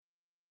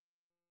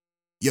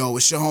Yo,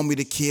 it's your homie,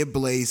 the Kid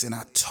Blaze, and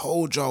I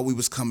told y'all we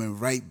was coming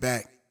right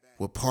back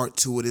with part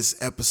 2 of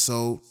this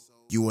episode.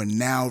 You are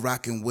now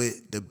rocking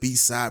with the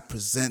B-Side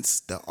Presents,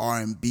 the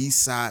R&B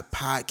Side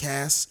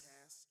podcast.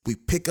 We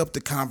pick up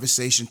the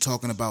conversation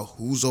talking about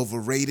who's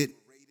overrated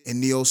in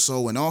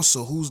neo-soul and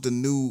also who's the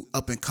new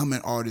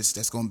up-and-coming artist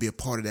that's going to be a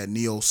part of that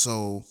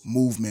neo-soul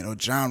movement or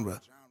genre.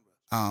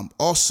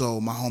 Also,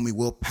 my homie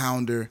Will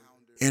Pounder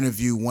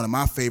interviewed one of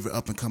my favorite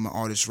up-and-coming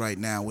artists right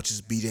now, which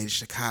is BJ the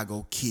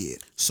Chicago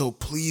Kid. So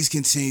please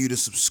continue to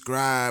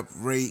subscribe,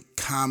 rate,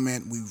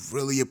 comment. We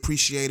really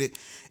appreciate it.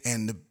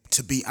 And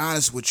to be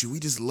honest with you, we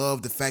just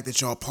love the fact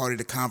that y'all part of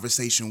the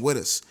conversation with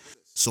us.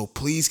 So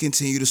please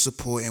continue to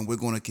support, and we're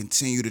going to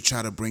continue to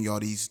try to bring y'all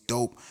these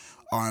dope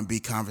R&B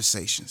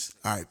conversations.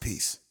 All right,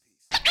 peace.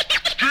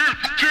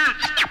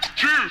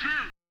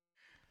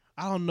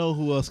 I don't know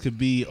who else could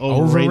be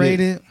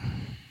overrated.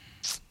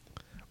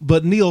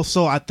 But neo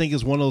soul, I think,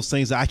 is one of those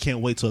things that I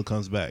can't wait till it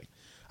comes back.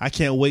 I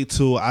can't wait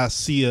till I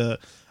see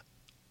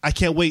I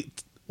can't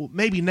wait.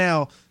 Maybe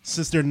now,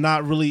 since they're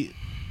not really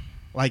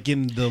like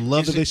getting the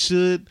love that they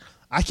should,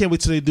 I can't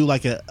wait till they do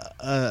like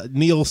a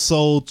neo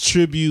soul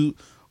tribute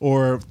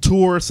or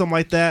tour or something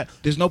like that.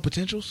 There's no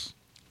potentials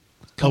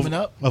coming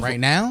up right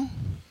now.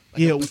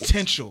 Yeah,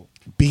 potential.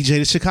 BJ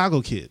the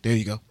Chicago Kid. There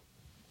you go.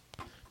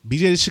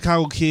 BJ the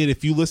Chicago Kid.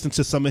 If you listen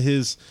to some of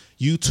his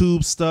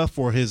YouTube stuff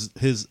or his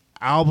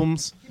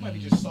albums, He might be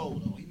just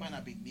soul though. He might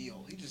not be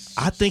neo. He just.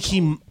 I think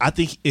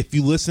if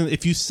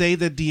you say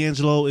that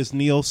D'Angelo is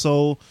neo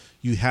soul,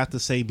 you have to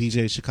say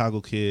BJ Chicago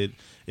Kid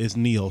is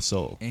neo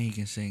soul. And he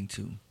can sing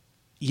too.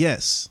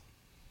 Yes.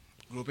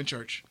 Grew up in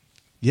church.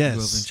 Yes.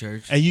 Grew up in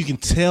church. And you can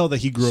tell that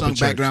he grew up in church.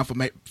 Sung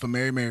background for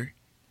Mary Mary.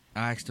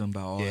 I asked him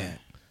about all that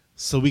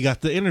So we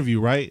got the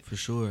interview, right? for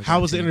sure. How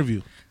was the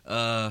interview?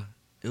 It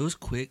was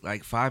quick,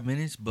 like 5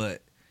 minutes,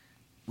 but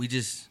we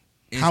just.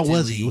 How was he?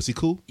 instantly- Was he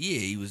cool? Yeah,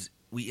 he was.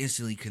 We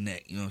instantly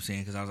connect. You know what I'm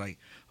saying? Because I was like,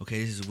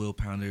 okay, this is Will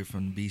Pounder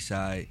from the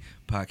B-Side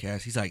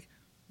podcast. He's like,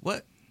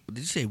 what? Did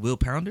you say Will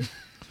Pounder?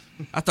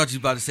 I thought you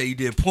were about to say you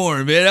did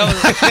porn, man. That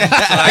was like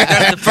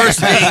that's the first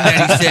thing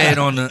that he said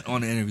on the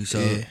interview. So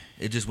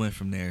it just went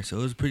from there. So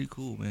it was pretty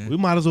cool, man. We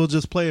might as well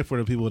just play it for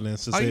the people then,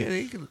 since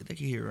they can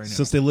hear it right now.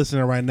 since they're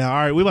listening right now. All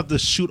right, we're about to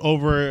shoot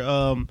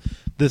over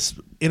this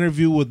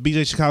interview with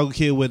BJ Chicago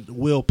Kid with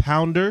Will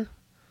Pounder.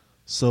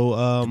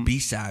 So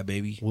B-Side,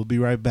 baby. we'll be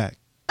right back.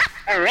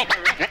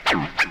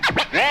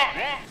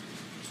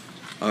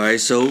 All right,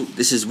 so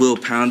this is Will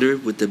Pounder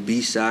with the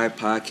B-Side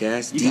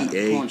podcast. You got a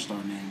DA. porn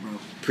star name, bro.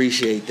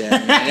 Appreciate that,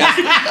 man.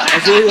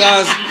 That's really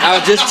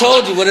I just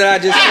told you. What did I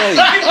just tell you?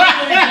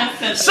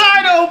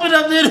 Sorry to open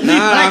up the interview.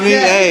 Nah, I mean,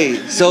 hey.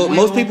 So Will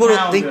most people don't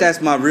Pounder. think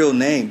that's my real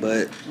name,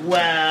 but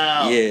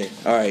Wow. yeah.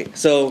 All right.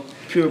 So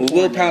Pure with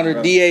porn Will name, Pounder,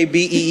 bro.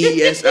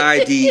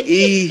 DABEESIDE,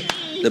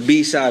 the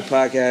B-Side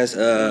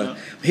podcast.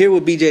 Here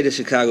with BJ the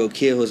Chicago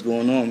Kid. What's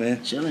going on,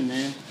 man? Chilling,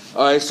 man.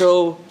 All right,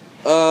 so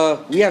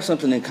we have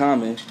something in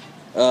common.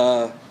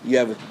 You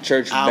have a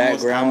church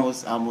background.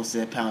 I almost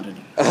said pounded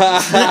him.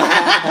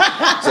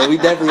 So we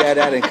definitely had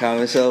that in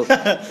common. So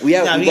we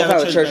both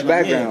have a church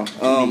background.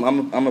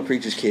 Yeah. I'm a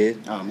preacher's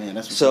kid. Oh man,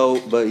 that's what's So,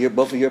 up. but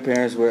both of your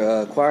parents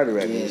were choir Yeah,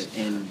 directors,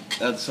 and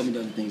so many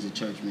other things at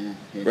church, man.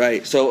 Yeah.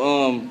 right?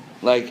 So,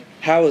 like,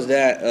 how was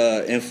that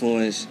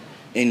influence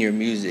in your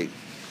music?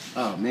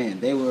 Oh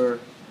man, they were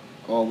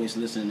always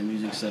listening to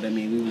music, so that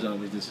means we was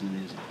always listening to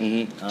music.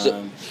 Mm-hmm.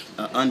 So,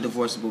 An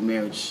undivorceable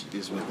marriage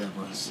is what that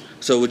was.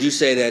 so would you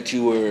say that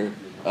you were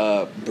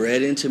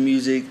bred into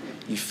music?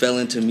 You fell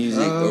into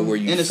music, or were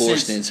you in a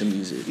forced sense. into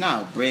music?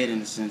 No, bred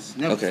in a sense.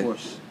 Never Okay.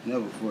 forced.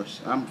 Never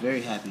forced. I'm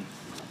very happy.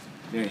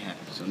 Very happy.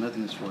 So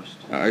nothing is forced.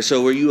 All right.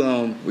 So were you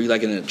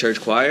like in a church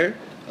choir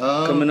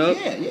coming up?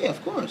 Yeah,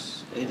 of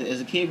course.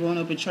 As a kid growing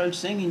up in church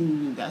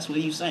singing, that's what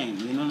you sang.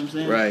 You know what I'm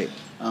saying? Right.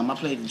 I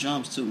played the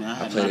drums too, man. I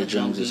had a played lot the of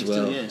drum drums as beats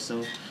well. Too, yeah.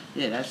 So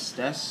yeah,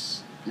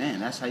 that's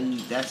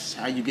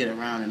how you get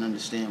around and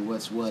understand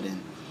what's what, and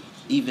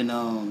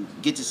even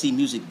get to see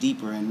music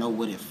deeper and know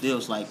what it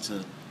feels like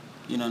to,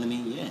 you know what I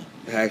mean? Yeah.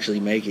 Actually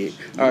make it.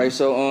 All right.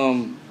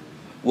 So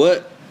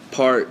what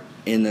part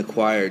in the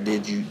choir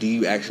do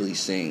you actually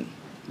sing?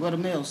 What a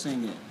male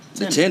sing it.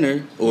 The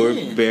tenor or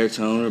Yeah.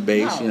 baritone or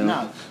bass?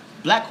 No.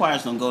 Black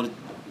choirs don't go to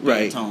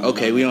Right. baritone.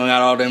 Okay. We don't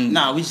got all them.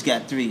 Nah, we just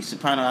got 3: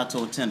 soprano,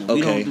 alto, tenor.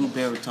 We Okay. don't do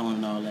baritone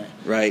and all that.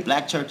 Right.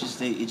 Black churches,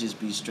 it just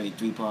be straight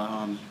 3-part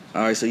harmony.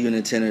 All right. So you're in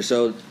the tenor.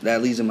 So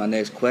that leads to my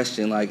next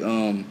question. Like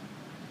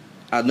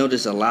I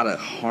noticed a lot of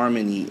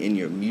harmony in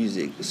your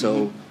music.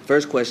 So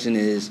first question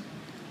is,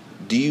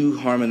 do you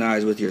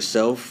harmonize with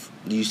yourself?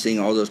 Do you sing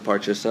all those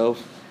parts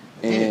yourself?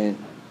 And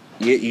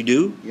yeah, you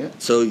do? Yeah.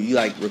 So you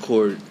like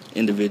record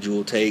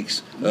individual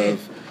takes of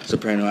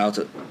soprano,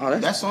 alto. Oh,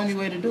 That's the only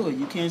way to do it.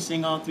 You can't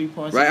sing all 3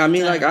 parts. right. at I the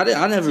mean, time. like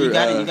I never. So you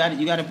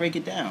got to break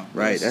it down.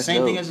 Right, It's the that's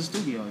same thing dope. as a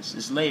studio.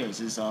 It's layers.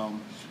 It's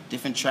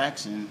different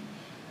tracks, and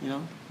you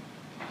know.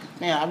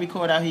 Man, I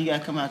record out here. You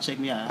gotta come out and check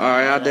me out. All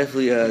right, I'll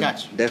definitely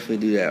got you. definitely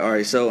do that. All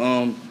right,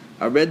 so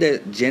I read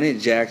that Janet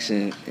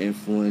Jackson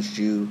influenced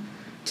you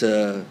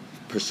to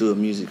pursue a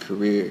music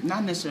career?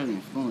 Not necessarily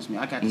influenced me.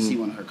 I got to see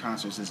one of her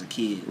concerts as a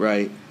kid.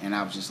 Right. And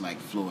I was just like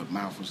floored.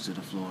 Mouth was to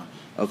the floor.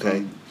 Okay.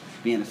 From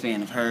being a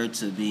fan of her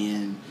to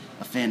being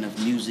a fan of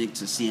music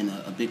to seeing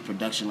a big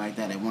production like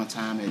that at one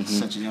time at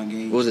such a young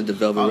age. What was it, the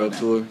Velvet Rope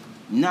tour?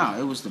 No,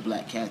 it was the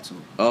Black Cat tour.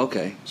 Oh,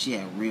 okay. She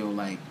had real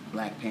like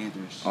Black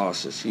Panthers. Oh,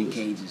 so she in was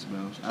cages, bro.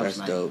 I that's was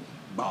like, dope.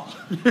 Ball.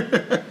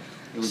 It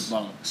was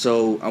ball.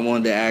 So I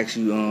wanted to ask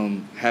you,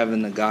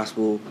 having the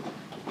gospel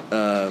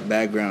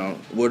background,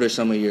 what are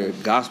some of your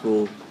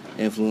gospel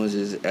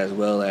influences as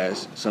well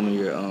as some of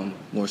your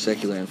more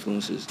secular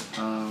influences?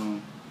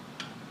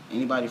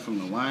 Anybody from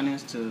the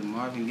Winans to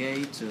Marvin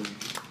Gaye to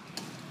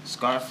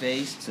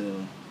Scarface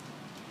to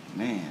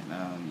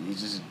it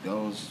just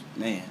goes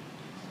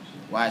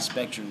wide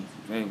spectrum,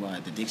 very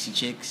wide. The Dixie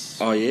Chicks.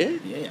 Oh yeah?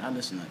 Yeah, I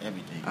listen to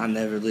everything. I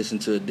never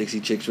listened to a Dixie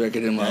Chicks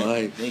record in my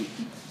life.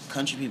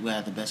 Country people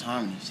have the best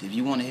harmonies. If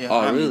you want to hear Oh,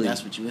 harmony, really?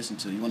 that's what you listen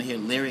to. You want to hear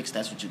lyrics,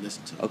 that's what you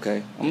listen to.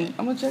 Okay, I'm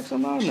gonna check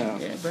some out now.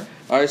 Yeah, bro.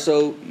 All right,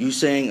 so you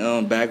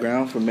sang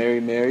background for Mary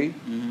Mary.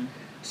 Mm-hmm.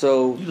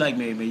 So You like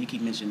Mary Mary. You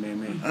keep mentioning Mary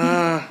Mary.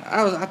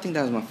 I think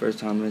that was my first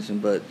time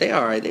mentioning, but they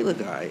all right. They look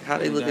all right. How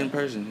they look in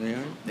person? They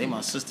all right? They my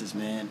sisters,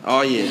 man.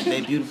 Oh yeah.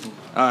 They beautiful.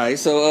 All right,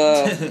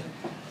 so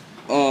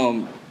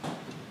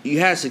you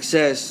had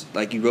success,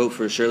 like you wrote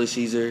for Shirley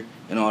Caesar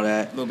and all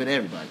that. A little bit of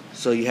everybody.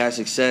 So you had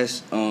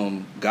success,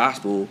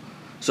 gospel.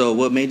 So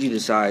what made you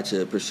decide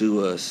to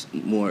pursue a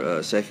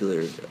more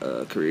secular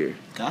career?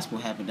 Gospel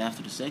happened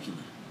after the secular.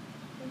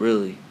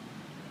 Really?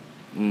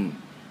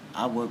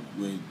 I worked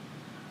with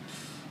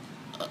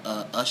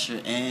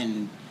Usher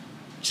and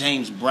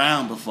James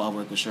Brown before I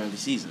worked with Shirley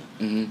Caesar.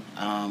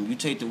 Mm-hmm. You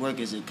take the work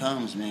as it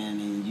comes, man,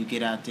 and you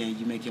get out there and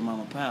you make your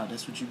mama proud.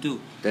 That's what you do.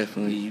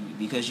 Definitely.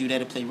 Because you there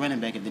to play running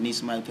back. If they need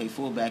somebody to play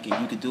fullback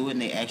and you could do it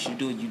and they ask you to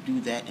do it, you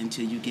do that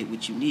until you get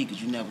what you need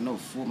because you never know.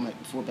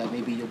 Fullback may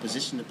be your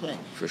position to play.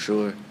 For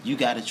sure. You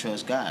got to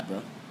trust God,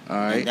 bro. All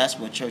right. And that's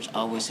what church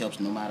always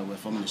helps, no matter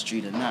if I'm in the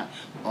street or not.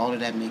 All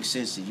of that makes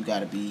sense. You got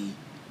to be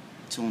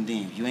tuned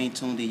in. If you ain't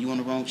tuned in, you on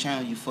the wrong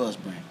channel, you fuzz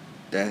brain.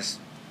 That's,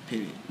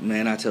 period.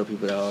 Man, I tell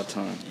people that all the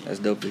time. That's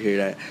dope to hear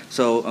that.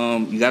 So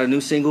you got a new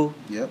single,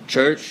 Yep.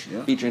 Church,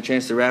 Yep. featuring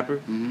Chance the Rapper.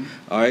 Mm-hmm.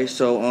 All right,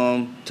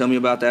 so tell me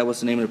about that.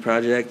 What's the name of the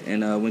project,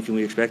 and when can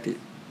we expect it?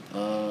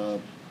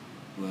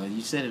 Well,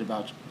 you said it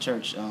about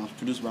Church.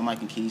 Produced by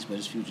Mike and Keys, but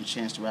it's featuring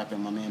Chance the Rapper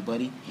and my man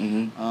Buddy.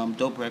 Mm-hmm.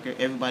 Dope record.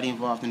 Everybody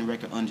involved in the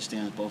record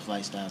understands both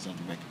lifestyles of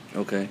the record.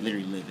 Okay.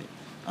 Literally live it.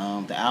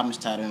 The album's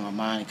titled In My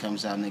Mind. It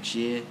comes out next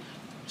year.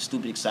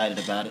 Stupid excited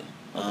about it.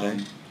 Okay.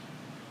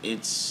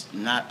 It's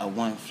not a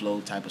one flow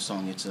type of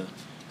song. It's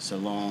a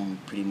long,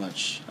 pretty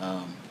much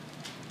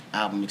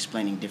album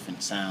explaining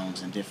different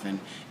sounds and different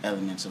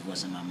elements of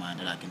what's in my mind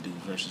that I can do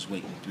versus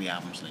waiting 3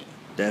 albums later.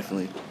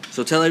 Definitely.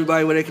 So tell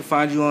everybody where they can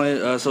find you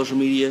on social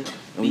media. And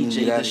we can BJ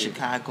get the out of here.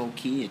 Chicago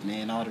Kid,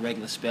 man. All the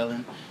regular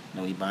spelling.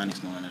 No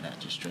Ebonics, no none of that.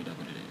 Just straight up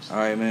what it is. All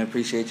right, man.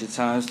 Appreciate your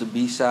time. It's the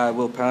B-side,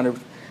 Will Pounder.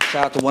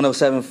 Shout out to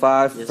 107.5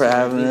 Yes, for sir.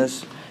 having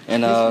us.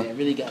 And This man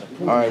really got a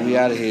all right, we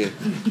out of here.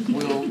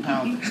 Will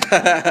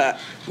Pounder.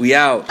 We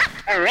out.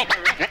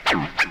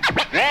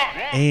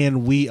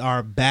 And we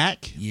are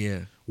back.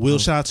 Yeah. Will,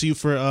 shout out to you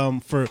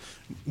for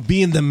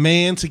being the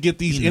man to get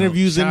these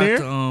interviews in there.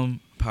 Shout out to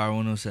Power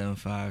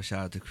 107.5. Shout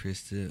out to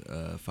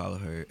Krista. Follow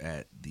her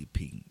at The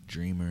Pink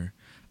Dreamer.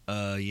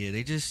 Yeah,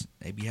 they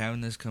be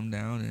having us come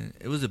down, and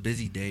it was a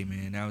busy day,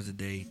 man. That was a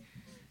day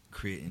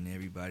Crit and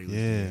everybody was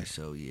there.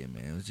 So yeah,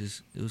 man,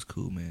 it was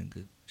cool, man.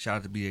 Good. Shout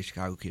out to BJ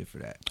Chicago Kid for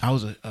that. I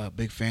was a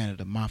big fan of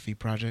the Mafi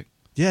Project.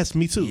 Yes,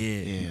 me too.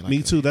 Yeah,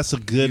 me too. That's a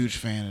good huge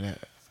fan of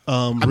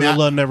that. Real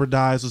Love Never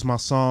Dies was my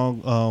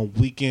song.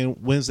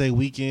 Wednesday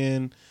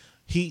Weekend.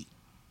 The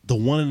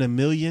 1 in a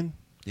Million.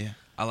 Yeah.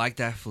 I like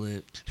that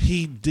flip.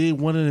 He did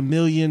 1 in a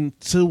million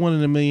to 1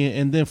 in a million,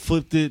 and then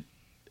flipped it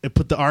and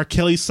put the R.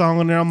 Kelly song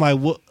on there. I'm like,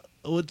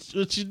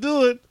 what you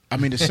doing? I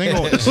mean, the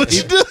single. What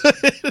you doing?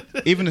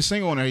 Even the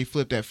single on there, he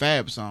flipped that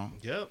Fab song.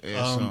 Yep.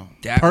 Yeah, so.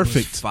 That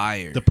Perfect. was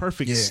fire. The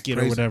perfect Yeah, skit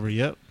or crazy. whatever.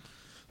 Yep.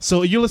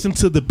 So you're listening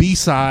to the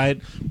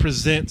B-side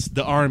presents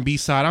the R&B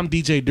side. I'm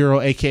DJ Duro,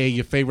 aka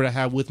your favorite. I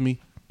have with me.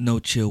 No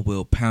Chill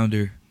Will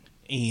Pounder.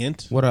 And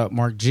What up,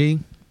 Mark G?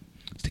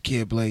 It's the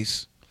Kid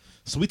Blaze.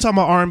 so we talking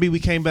about R&B. We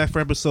came back for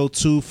episode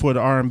 2 for the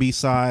R&B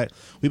side.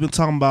 We've been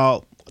talking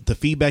about the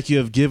feedback you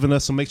have given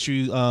us. So make sure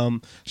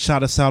you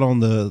shout us out on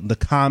the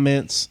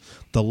comments,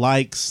 the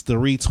likes, the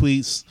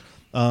retweets.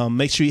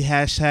 Make sure you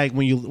hashtag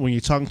when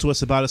you're talking to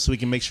us about it, so we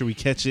can make sure we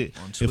catch it.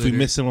 On If we Twitter.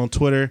 miss it on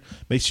Twitter,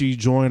 make sure you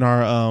join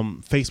our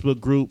Facebook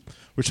group.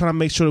 We're trying to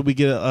make sure that we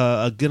get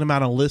a good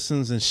amount of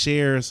listens and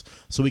shares,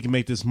 so we can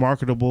make this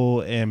marketable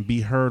and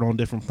be heard on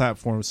different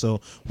platforms. So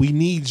we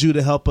need you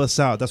to help us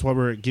out. That's why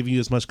we're giving you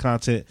as much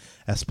content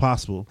as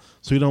possible.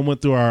 So we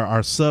went through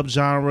our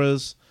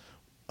subgenres.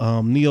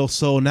 Neo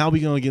soul. Now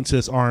we're gonna get into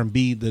this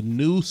R&B, the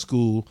new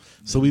school.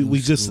 So we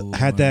just school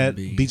had that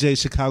R&B. BJ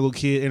Chicago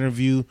Kid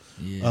interview.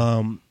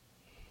 Yeah.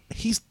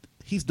 He's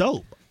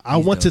dope. I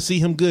want to see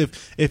him good.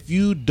 If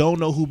you don't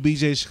know who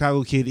BJ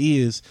Chicago Kid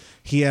is,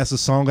 he has a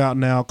song out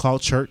now called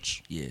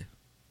Church. Yeah.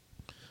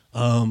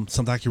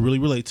 Something I can really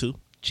relate to.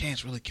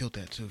 Chance really killed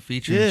that too.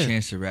 Featuring Yeah.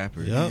 Chance the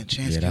Rapper. Yep. Yeah,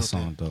 Chance that killed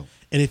song dope.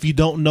 And if you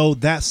don't know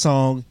that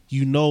song,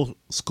 you know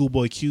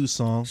Schoolboy Q's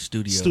song,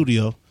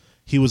 Studio.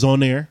 He was on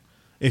there.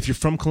 If you're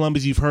from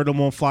Columbus, you've heard him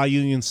on Fly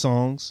Union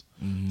songs.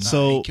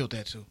 So he killed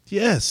that too.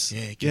 yes, Yeah,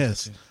 he killed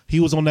yes, that too. he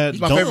was on that.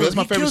 my favorite. That's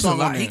my He favorite kills a song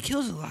lot. on there. He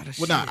kills a lot of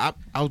shit. Well, nah,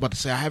 I was about to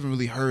say I haven't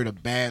really heard a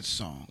bad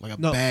song, like a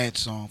No. bad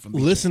song from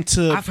BJ. Listen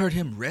to I've heard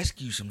him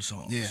rescue some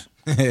songs. Yeah,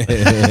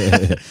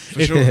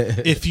 if,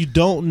 if you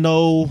don't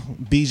know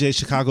BJ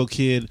Chicago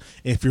Kid,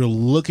 if you're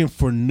looking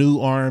for new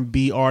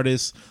R&B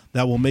artists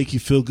that will make you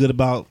feel good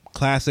about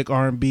classic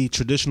R&B,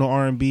 traditional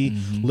R&B,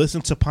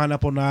 listen to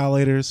Pineapple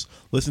Annihilators,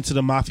 listen to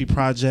the Mafia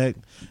Project,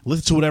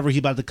 listen to whatever he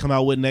about to come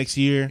out with next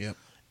year. Yep.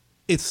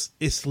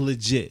 It's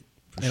legit,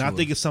 and I sure.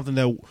 think it's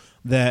something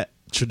that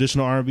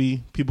traditional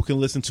R&B people can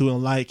listen to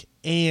and like,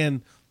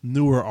 and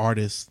newer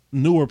artists,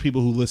 newer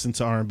people who listen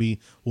to R&B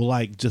will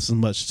like just as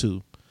much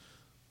too.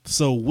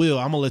 So, Will,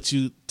 I'm gonna let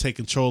you take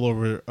control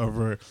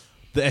over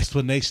the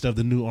explanation of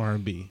the new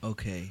R&B.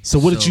 Okay. So,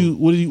 what do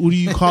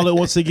you call it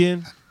once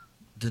again?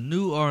 The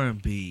new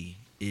R&B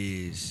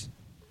is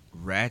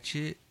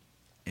ratchet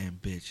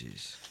and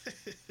bitches.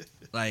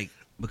 Like,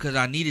 because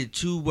I needed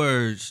 2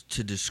 words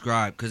to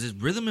describe, because it's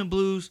rhythm and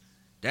blues.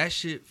 That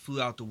shit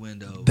flew out the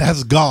window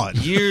That's God.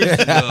 years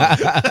ago.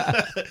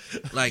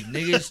 Like,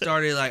 niggas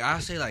started, like, I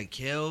say, like,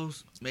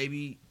 Kels,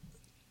 maybe,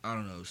 I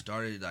don't know,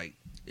 started, like,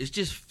 it's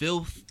just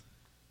filth.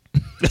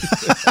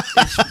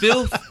 It's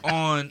filth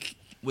on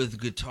with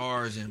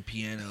guitars and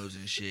pianos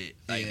and shit.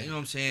 Like, Yeah. you know what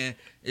I'm saying?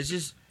 It's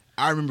just,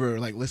 I remember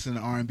like listening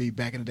to R&B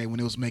back in the day when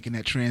it was making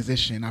that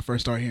transition. I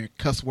first started hearing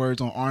cuss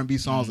words on R&B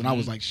songs, and I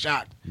was like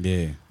shocked.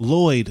 Yeah.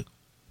 Lloyd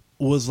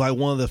was like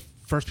one of the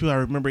first people I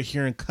remember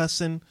hearing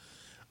cussing,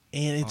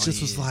 and it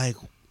just was yeah. like,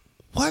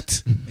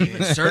 what?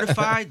 even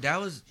Certified, that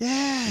was,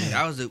 Yeah.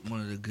 that was one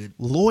of the good.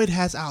 Lloyd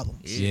has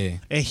albums. Yeah.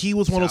 And he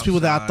was one of those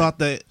people that I Southside. thought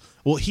that,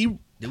 well, he Did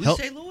we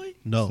helped. say Lloyd?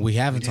 No. We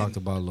haven't talked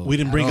about Lloyd. We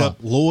didn't at bring all. up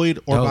Lloyd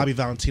or Dope. Bobby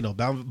Valentino.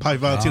 Bobby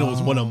Valentino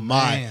was one of Oh,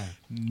 my man.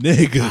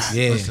 niggas.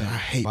 Yeah. Listen, I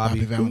hate Bobby-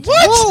 Bobby Valentino.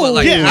 What?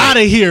 Like, Get whoa. out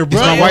of here,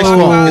 bro. It's my wife's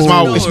Whoa.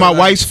 fault. It's my Like-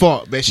 wife's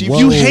fault. But she Whoa.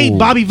 You hate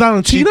Bobby she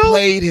Valentino?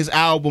 played his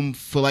album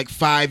for like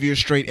 5 years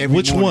straight every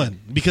Which morning. one?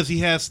 Because he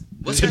has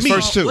What's to his me,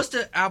 first two? What's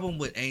the album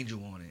with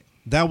Angel on it?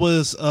 that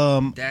was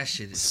That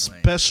shit is flame.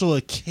 special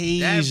That record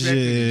is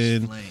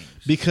occasion flames.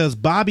 because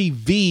Bobby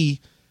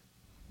V,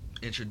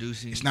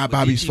 Introducing. It's not with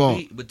Bobby's DTP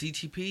fault. With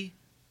DTP?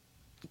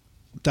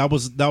 that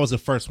was the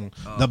first one.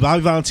 The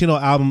Bobby Valentino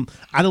album,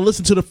 I didn't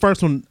listen to the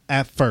first one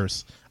at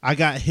first. I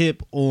got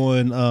hip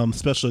on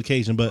special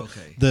occasion, but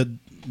Okay.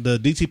 the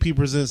DTP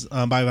presents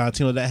Bobby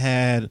Valentino that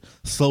had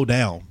Slow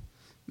Down.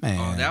 Man.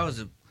 Oh, that was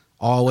a.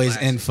 always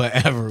classic. and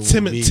forever. would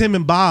Tim be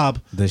and Bob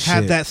the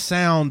had shit. that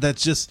sound that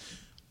just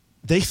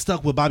they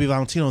stuck with Bobby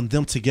Valentino and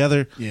them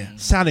together. Yeah.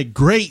 Sounded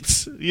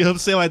great. You know what I'm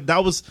saying? Like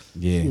that was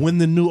Yeah. when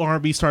the new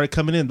R&B started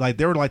coming in. Like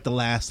they were like the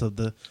last of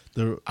the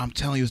I'm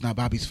telling you, it's not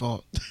Bobby's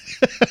fault.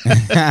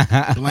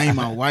 Blame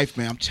my wife,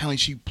 man. I'm telling you,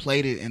 she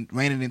played it and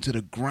ran it into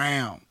the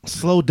ground.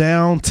 Slow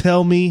Down,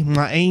 Tell Me,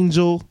 My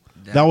Angel.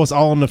 That was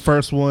all in the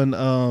first one.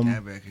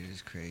 That record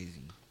is crazy.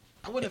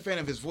 I wasn't a fan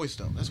of his voice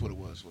though. That's what it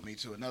was with me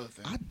too. Another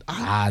thing.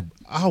 I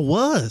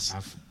was.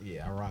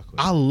 I rock with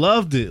it. I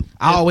loved it.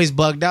 I always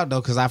bugged out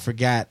though because I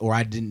forgot or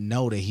I didn't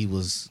know that he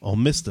was. Oh,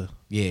 Mister.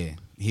 Yeah,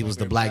 he was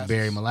the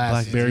Blackberry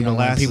Molasses. Blackberry when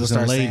Molasses people and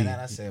start Lady. saying that,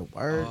 I said,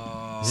 "Word."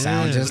 Oh,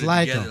 Sound Yeah. just put it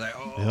like together, him. like,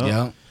 oh. Yep.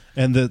 Yep.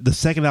 And the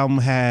second album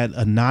had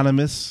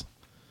Anonymous,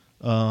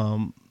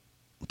 Turn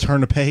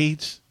the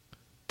Page.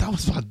 That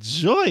was my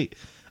joy.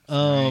 I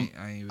ain't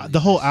really The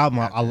whole listened album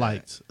I after that.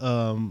 liked.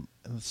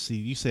 Let's see.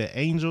 You said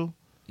Angel.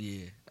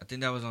 Yeah, I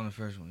think that was on the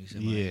first one. You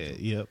said My Yeah. Angel.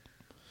 Yep.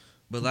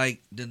 But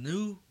like the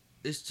new,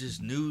 it's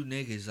just new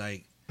niggas.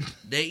 Like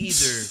they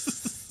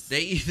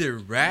either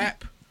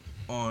rap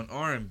on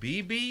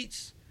R&B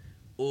beats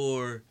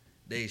or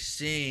they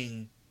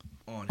sing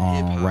on hip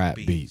On hop rap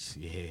beats. beats.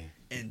 Yeah.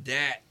 And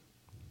that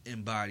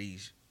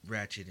embodies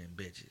ratchet and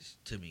bitches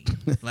to me.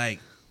 Like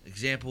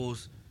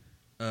examples,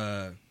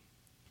 the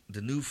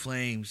New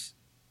Flames,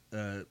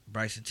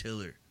 Bryson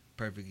Tiller,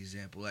 perfect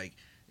example. Like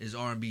his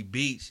R&B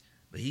beats,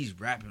 but he's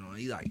rapping on it.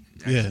 He like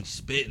actually Yeah.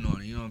 spitting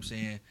on it. You know what I'm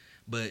saying?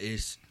 But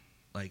it's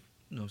like,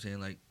 you know what I'm saying,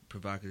 like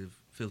provocative,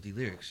 filthy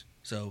lyrics.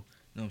 So you know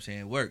what I'm saying,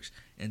 it works.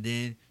 And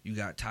then you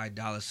got Ty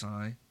Dolla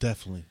 $ign.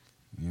 Definitely.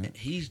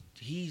 He's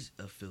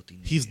a filthy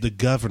nigga. He's the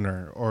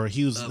governor, or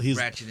he's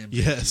Ratchet and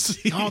yes.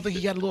 I don't think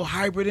he got a little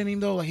hybrid in him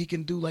though. Like he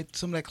can do like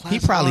some of that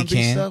classic. He probably R&B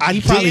can. Stuff. I He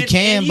think- probably and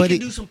can, he but can it,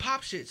 do some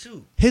pop shit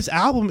too. His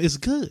album is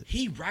good.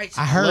 He writes.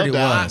 I heard it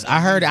love was. that.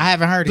 I heard. I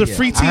haven't heard The it yet.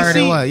 free TC. I heard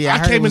it was. Yeah, I,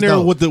 heard it came was in there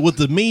dope. with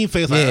the mean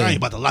face. Like Yeah. I ain't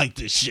about to like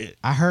this shit.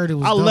 I heard it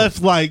was. I dope.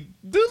 left like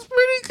this is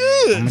pretty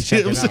good. I'm gonna check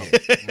You know it what I'm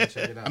out. saying? I'm gonna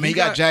check it out. I mean, he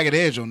got Jagged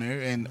Edge on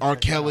there, and R.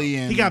 Kelly,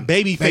 and He got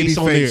Babyface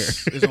on there.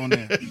 is on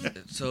there.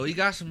 So he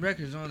got some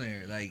records on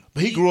there. Like,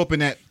 But he grew up in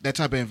that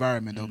type of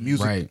environment though.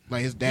 Music, Right.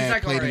 like his dad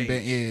like played our in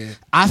band. age. Yeah,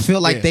 I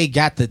feel like Yeah. they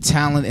got the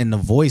talent and the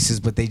voices,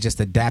 but they just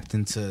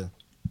adapting to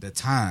the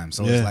time.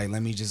 So it's like,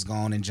 let me just go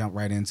on and jump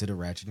right into the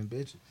Ratchet and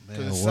Bitches.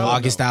 well,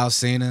 August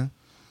Alsina.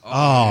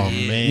 Oh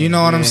man, You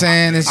know what I'm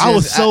saying? It's I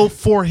was just- so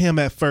for him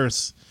at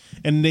first,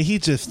 and then he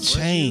just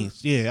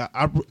changed. Yeah,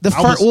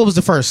 what was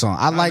the first song?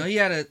 I I like. know he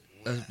had a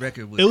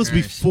record with It was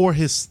Currency. before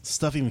his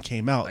stuff even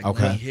came out. Like,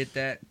 Okay. when he hit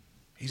that.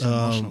 He's an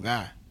emotional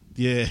guy.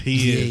 Yeah, he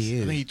Yeah, is. he I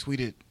is. think he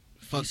tweeted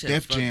 "fuck said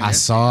Def fuck Jam." I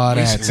saw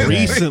that today.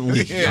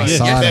 Recently, Yeah. I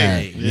saw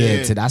yesterday. that.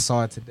 Yeah, Yeah. I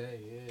saw it today.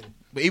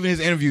 But even his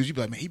interviews, you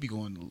be like, man, he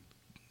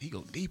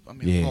go deep. I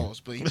mean, Yeah. pause,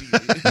 but he be,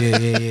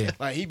 Yeah.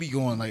 like he be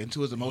going like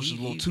into his emotions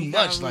a little too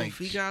got much. Like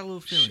he got a little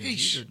feelings. He's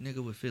sheesh. a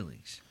nigga with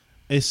feelings.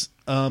 It's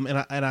and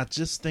I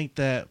just think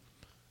that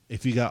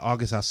if you got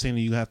August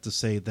Alsina, you have to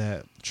say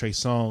that Trey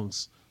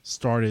Songz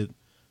started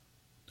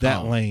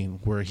that lane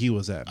where he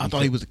was at. I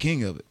thought he was the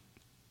king of it.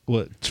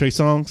 What, Trey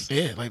Songz?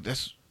 Yeah, like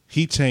that's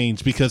He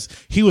changed because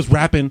he was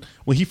rapping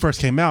when he first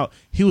came out.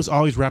 He was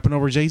always rapping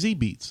over Jay-Z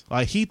beats.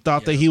 Like he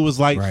thought that he was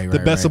like the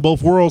best of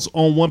both worlds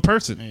on one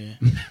person.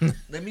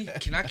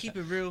 Can I keep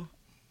it real?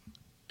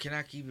 Can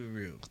I keep it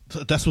real?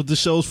 That's what this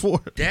show's for.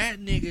 That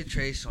nigga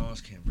Trey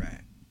Songz can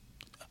rap.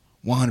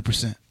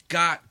 100%.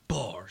 Got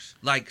bars.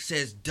 Like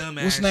says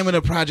dumbass. What's the name of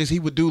the projects? He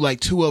would do like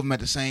two of them at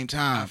the same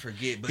time. I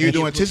forget. But He'll do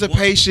he'll put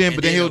Anticipation, one,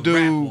 but then he'll and a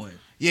rap do one.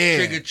 yeah,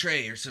 Trigger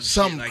Trey or some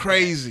something shit like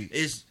crazy. That.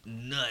 It's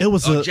nuts. It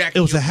was Jackie,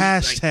 a you'll be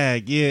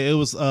hashtag. Yeah, it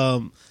was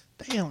damn,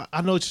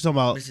 I know what you're talking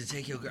about. Like, Mr.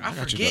 Take Your Girl. I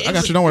got you, forget. though. I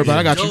got you. Don't worry about it.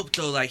 I got you. Dope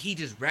though. Like he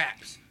just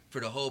raps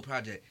for the whole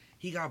project.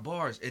 He got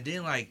bars, and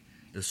then like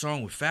the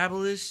song with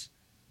Fabulous,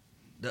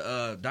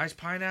 the Diced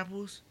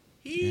Pineapples.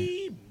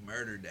 He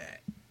murdered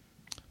that.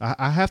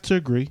 I have to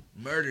agree.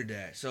 Murdered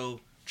that.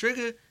 So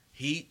Trigger,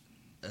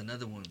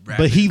 another one.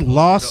 But he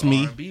lost the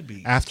me R&B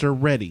beat. after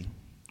Ready.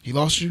 He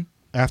lost you.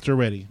 After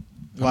Ready.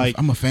 Like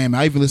I'm a fan,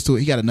 man. I even listened to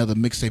it. He got another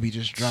mixtape he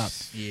just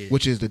dropped, Yeah.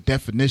 which is the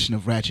definition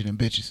of ratchet and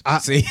bitches. I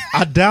See?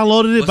 I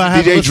downloaded it, What's but I the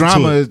haven't DJ listened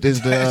Drama to it.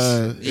 is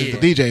the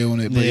DJ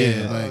on it. But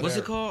Yeah. like, What's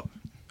it called?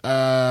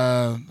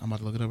 I'm about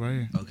to look it up right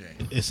here. Okay.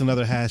 It's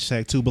another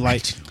hashtag too, but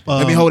like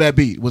Let me hold that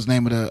beat. What's the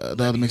name of the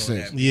other Me Hold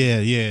mixtape? That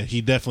Beat. Yeah,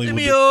 he definitely Let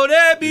would me do- hold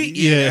that beat.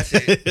 Yeah. That's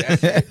it.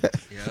 That's it.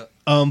 Yep.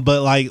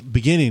 But like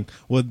beginning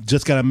with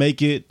Just Gotta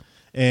Make It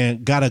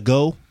and Gotta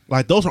Go,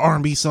 like those are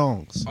R&B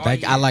songs. Oh,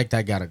 That, yeah. I like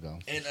that. Gotta go.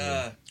 And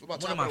about one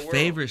Top of my of the World?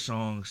 favorite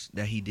songs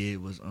that he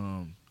did was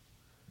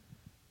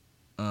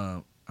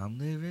I'm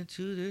living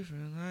two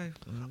different lives.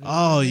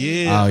 Oh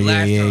yeah. Oh yeah,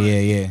 Last yeah, time. yeah,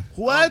 yeah.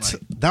 What? Oh,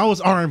 my- That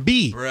was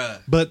R&B. Bruh.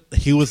 But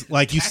he was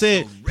like you That's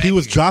said, a he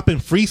was record. dropping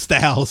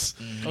freestyles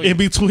in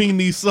between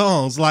these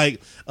songs.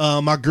 Like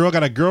My Girl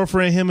Got a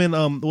Girlfriend, him and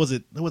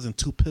it wasn't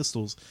Two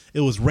Pistols.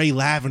 It was Ray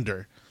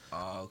Lavender.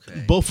 Oh,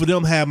 okay. Both of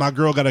them had My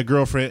Girl Got a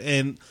Girlfriend,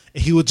 and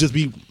he would just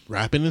be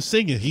rapping and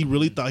singing. He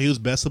really thought he was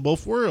best of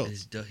both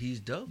worlds. He's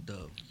dope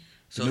though.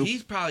 So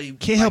he's probably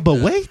Can't help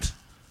but wait.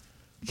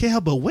 Can't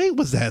help but wait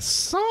was that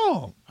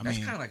song. That's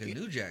kind of like a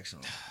New Jack song.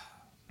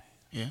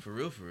 Yeah. For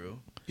real, for real.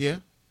 Yeah,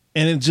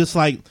 And it just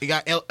like it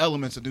got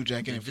elements of New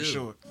Jack in it for do.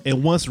 sure.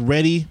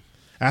 and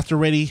after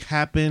Ready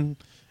happened,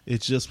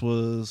 it just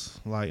was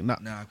like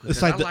not. Nah, 'cause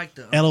It's like I the like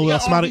the- LOL He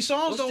got smiley, R&B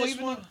songs What's though. this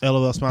Even one?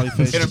 LOL smiley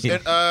face.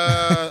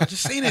 I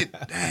just seen it.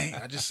 Dang,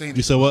 I just seen You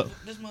it. said what?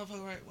 This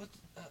motherfucker, right? What?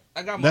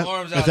 I got my That-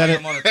 arms is out that like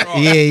it? I'm on a cross.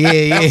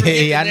 Yeah, I forget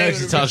the I know name what you're of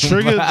the talking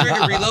Trigger- about.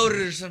 Trigger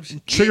Reloaded or some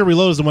shit. Trigger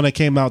Reloaded is the one that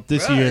came out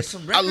this Bruh, year. there's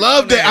some I records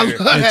love on that. I there.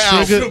 love that. And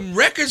album. Trigger- Some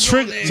records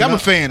Trigger- on there. See, I'm a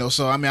fan though,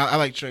 so I mean, I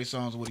like Trey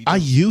Songz. What he I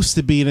does. used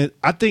to be in it.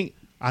 I think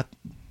I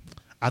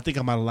might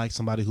have liked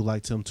somebody who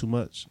liked him too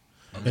much,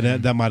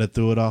 and that might have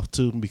threw it off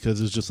too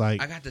because it's just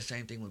like I got the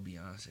same thing with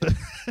Beyonce.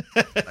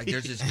 Like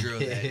there's this girl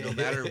that no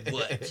matter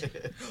what,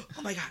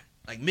 oh my god,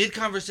 like mid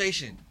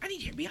conversation, I need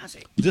to hear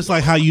Beyonce. just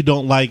like how you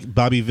don't like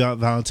Bobby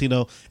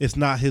Valentino. It's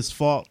not his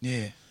fault.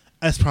 Yeah,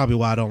 That's probably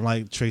why I don't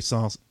like Trey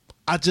Songz.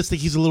 I just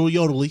think he's a little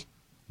yodely.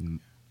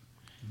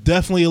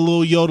 Definitely a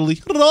little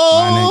yodely.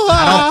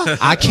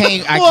 I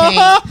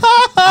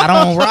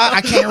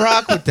can't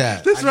rock with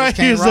that. This I just right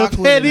can't here's a rock with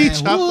it, petty man.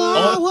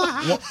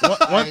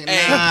 chopper.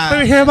 Hey, Let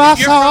me hear my if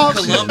you're from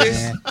song.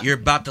 Columbus, man. you're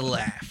about to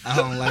laugh. I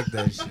don't like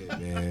that shit,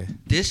 man.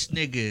 This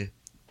nigga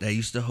that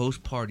used to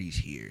host parties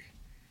here,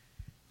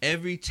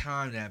 every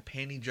time that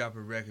Penny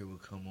Dropper record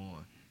would come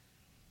on,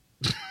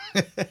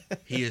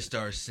 he'd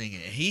start singing.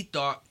 And he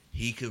thought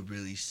he could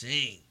really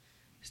sing.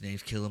 His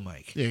name's Killer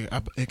Mike. yeah.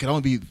 It could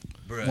only be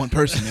Bruh. one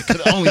person. It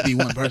could only be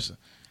one person.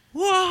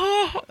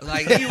 Whoa!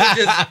 Like he was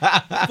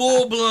just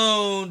full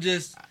blown,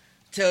 just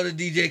tell the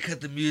DJ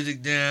cut the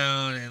music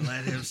down and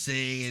let him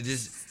sing and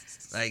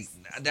just like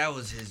that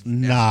was his.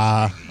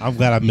 Nah, I'm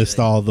glad I missed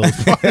all those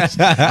parts.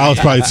 I was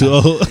probably too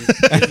old.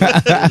 It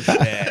was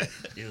bad.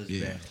 It was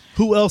bad.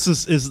 Who else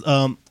is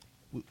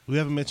we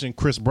haven't mentioned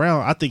Chris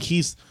Brown. I think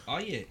he's Oh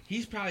yeah,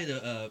 he's probably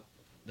the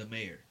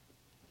mayor.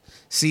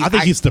 See, I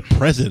think he's the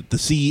president, the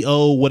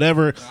CEO,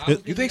 whatever.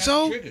 You think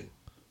so?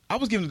 I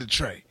was giving it to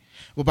Trey.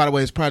 Well, by the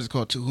way, his project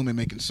called "To Whom It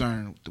May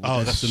Concern." with Oh,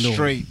 that that's the new one.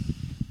 straight.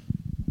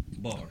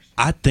 Bars.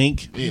 I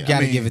think Yeah, you gotta I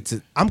mean, give it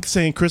to. I'm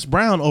saying Chris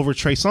Brown over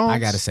Trey Songz. I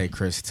gotta say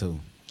Chris too.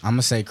 I'm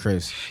gonna say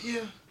Chris.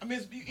 Yeah, I mean,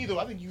 it's either.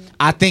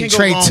 I think can't go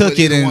Trey wrong took with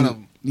it, either one of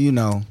and 'em. you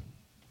know,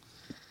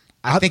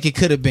 I think it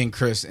could have been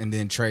Chris, and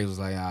then Trey was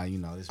like,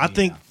 this.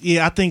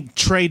 I think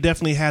Trey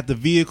definitely had the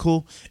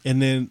vehicle,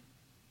 and then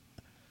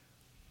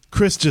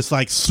Chris just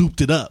like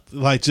souped it up,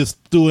 like just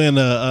threw in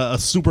a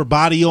super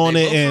body on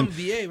They it, both and from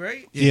VA,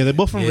 right? yeah, they're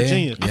both from Yeah.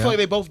 Virginia. I feel like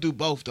they both do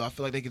both though. I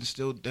feel like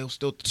they'll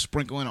still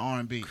sprinkle in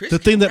R&B. Chris The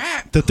thing can that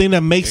rap. the thing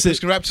that makes Chris it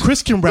can rap too.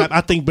 Chris can rap,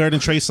 I think, better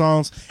than Trey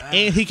Songz,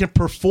 and he can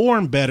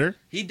perform better.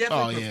 He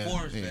definitely Oh, yeah,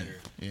 performs yeah. better.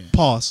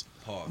 Pause.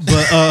 Pause.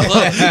 But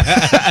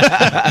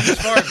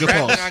As far as Good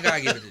rapping, pause. I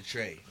gotta give it to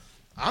Trey.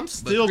 I'm But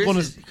still Chris,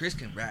 gonna. Chris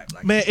can rap.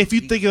 Like, Man, if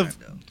you he think can of rap,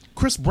 though.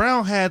 Chris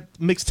Brown had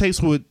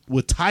mixtapes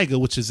with Tyga,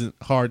 which isn't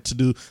hard to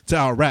do to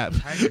out rap.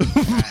 Tiger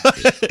can rap.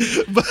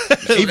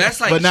 So that's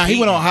like But now he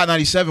went on cheating. Hot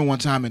 97 one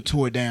time and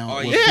tore down Oh,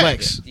 with yeah.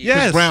 Flex. Yeah.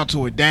 Chris Yes. Brown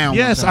tore it down.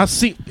 Yes, one time. I've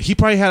seen. He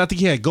probably had. I think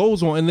he had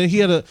Goals on, and then he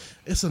had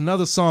it's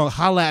another song,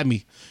 "Holla at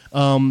Me,"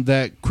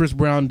 that Chris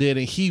Brown did,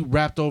 and he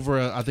rapped over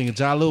I think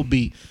a Ja Lil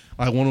beat,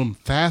 like one of them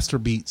faster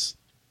beats,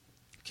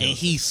 and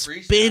he's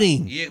Freestyle.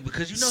 spitting. Yeah,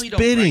 because you know he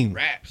Spitting. don't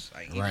write raps.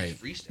 Like, he Right.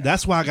 just freestyle.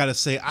 That's why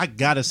I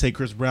gotta say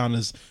Chris Brown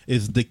is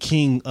the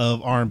king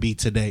of R&B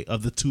today,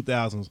 of the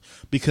 2000s,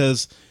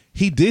 because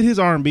he did his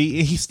R&B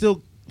and he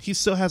still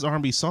has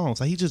R&B songs.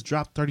 Like he just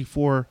dropped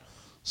 34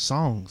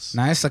 songs.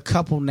 Now it's a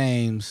couple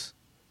names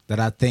that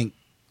I think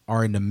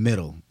are in the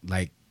middle,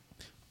 like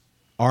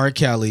R.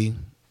 Kelly,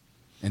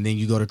 and then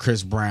you go to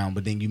Chris Brown,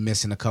 but then you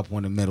missing a couple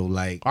in the middle.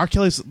 Like R.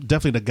 Kelly's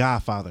definitely the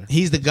godfather.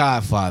 he's the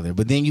Godfather,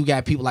 but then you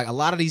got people like a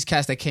lot of these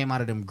cats that came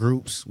out of them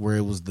groups where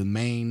it was the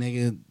main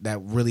nigga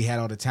that really had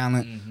all the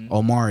talent.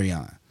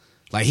 Omarion,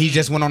 like he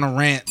just went on a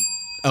rant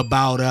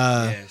about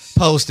Yes.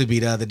 Supposed to be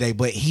the other day,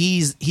 but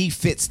he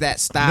fits that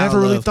style. Never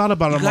really of- thought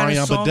about You got a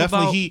Omarion, song but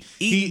definitely about he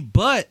eating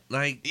butt.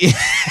 Like,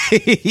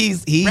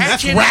 he's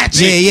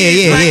ratchet.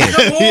 Yeah. Like,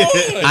 come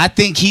on. I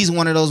think he's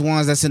one of those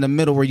ones that's in the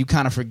middle where you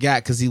kind of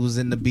forgot because he was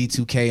in the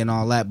B2K and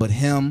all that. But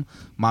him,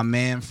 my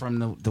man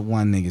from the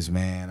one niggas,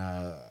 man,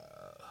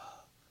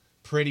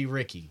 Pretty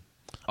Ricky.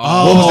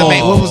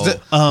 What was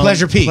the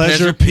Pleasure P?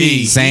 Pleasure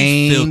P.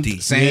 Same.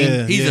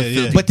 Yeah, He's a yeah.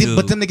 filthy But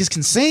dude. them niggas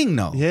can sing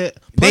though. Yeah,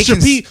 They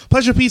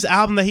Pleasure P's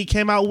album that he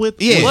came out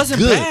with, Yeah, It wasn't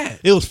good. bad.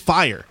 it was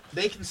fire.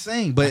 They can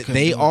sing, but couldn't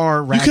they do it.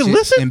 are ratchet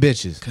listen? and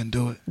bitches. Couldn't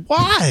do it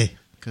Why?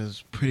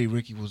 because Pretty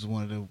Ricky was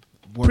one of the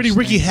worst. Pretty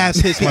Ricky things. has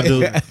hits, my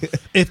dude.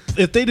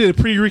 If they did a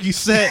Pretty Ricky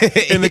set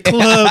in the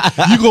club,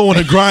 you gonna want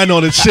to grind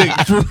on a chick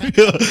for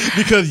real,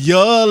 because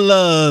your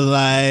love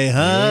like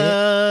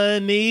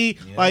honey,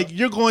 like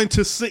you're going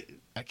to sing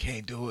I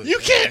can't do it. You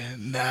can't.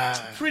 man. Nah.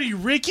 Pretty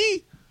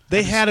Ricky.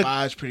 They had a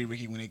despised Pretty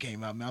Ricky when it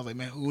came out. Man, I was like,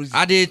 man, who is?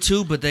 I did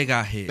too, but they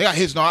got hit. They got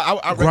hits. No,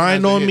 I grind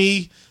recognize the on hits.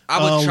 me.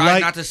 I would try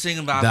like, not to sing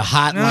about The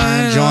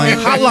Hotline joint.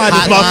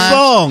 Hotline is my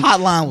song,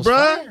 Hotline was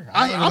bruh. fire.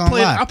 I, ain't even I gonna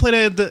played. lie. I played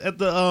at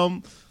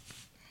the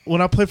when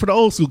I played for the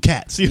old school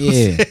cats. You know what I'm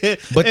Yeah, saying?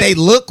 but And- they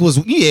look was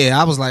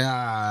I was like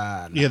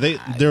yeah,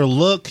 their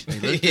look,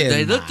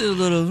 They looked a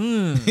little.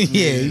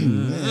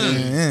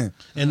 yeah.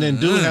 and then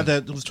dude had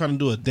that was trying to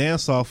do a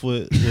dance off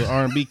with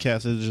R&B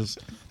cats. It just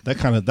that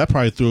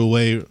probably threw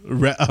away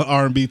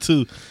R&B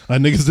too.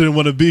 Like niggas didn't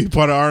want to be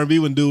part of R&B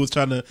when dude was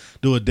trying to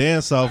do a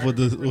dance off with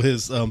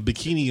his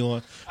bikini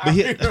on. But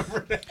he,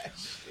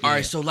 All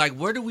right, so like,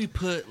 where do we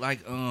put like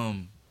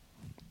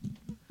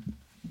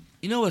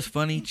You know what's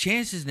funny?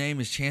 Chance's name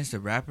is Chance the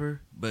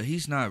Rapper, but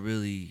he's not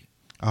really.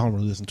 I don't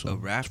really listen to A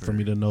him rapper. for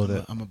me to know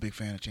that. I'm a big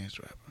fan of Chance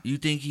the Rapper. You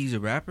think he's a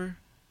rapper?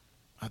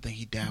 I think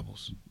he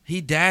dabbles. He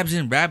dabs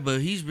in rap,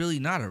 but he's really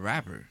not a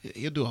rapper.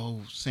 He'll do a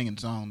whole singing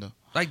song though.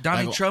 Like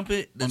Donnie Like,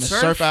 Trumpet, the On the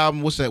Surf, Surf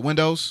album, what's that?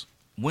 Windows.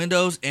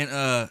 Windows,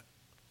 and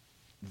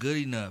Good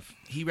Enough.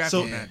 He raps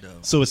So- on that though.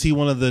 So is he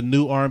one of the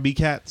new R&B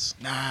cats?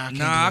 Nah, I can't.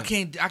 Nah, I do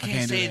can't. I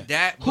can't do say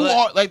that. Who but,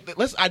 are like?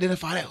 Let's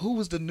identify that. Who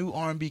was the new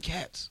R&B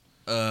cats?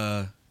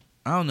 I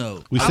don't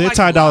know. We I said like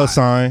Ty a Dolla lot.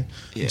 Sign,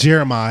 Yeah.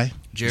 Jeremiah.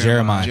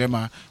 Jeremiah.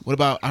 Jeremiah. What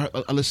about? I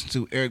listened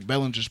to Eric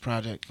Bellinger's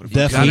project for the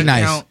Definitely. first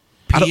Gotta Nice. count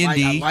time. P and I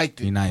D. liked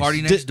it. Be nice.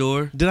 Party Next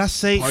Door. Did I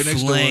say Party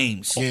Next Door.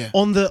 Flames. Yeah.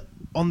 on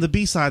the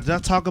B side? Did I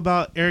talk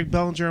about Eric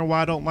Bellinger and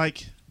why I don't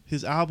like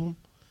his album?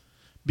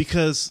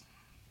 Because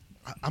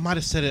I might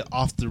have said it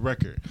off the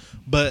record,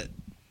 but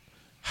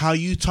how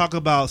you talk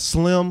about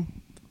Slim,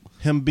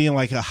 him being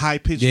like a high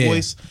pitched Yeah.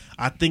 voice,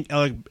 I think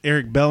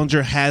Eric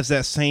Bellinger has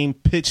that same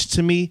pitch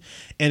to me,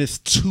 and it's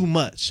too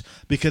much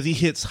because he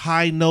hits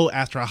high note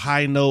after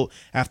high note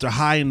after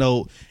high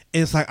note.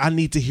 And it's like I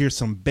need to hear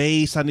some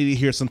bass. I need to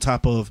hear some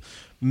type of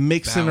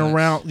mixing Balance.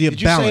 around. Yeah,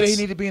 Did you balance. say that he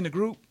needed to be in the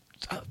group?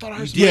 I thought I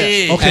heard. Yeah.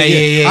 Yeah.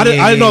 Okay. Yeah, I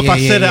didn't know if I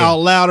yeah, said it yeah. out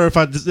loud or if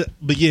I just.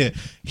 But yeah,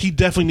 he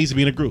definitely needs to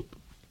be in a group.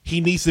 He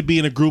needs to be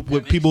in a group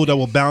with people that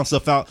will balance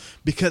stuff out,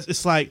 because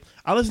it's like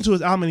I listened to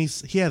his album and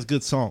he has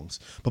good songs,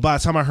 but by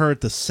the time I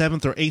heard the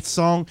 7th or 8th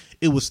song,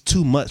 it was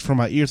too much for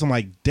my ears. I'm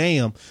like,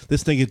 damn,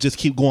 this thing is just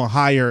keep going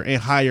higher and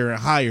higher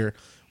and higher.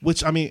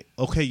 Which I mean,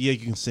 okay, yeah, you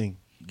can sing.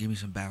 Give me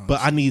some balance.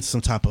 But I need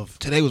some type of.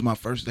 Today was my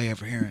first day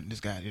ever hearing this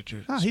guy that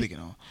you're speaking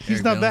on. He's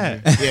Eric not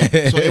Bellinger. bad.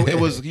 Yeah, so it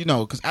was,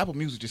 because Apple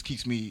Music just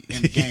keeps me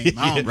in the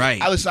game.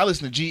 Right. I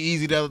listen to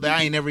G-Eazy the other day.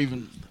 I ain't never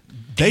even.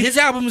 His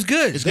album is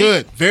good. It's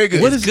good, very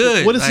good. What It's is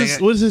good. What is Like,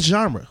 his? What is his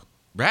genre?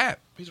 Rap.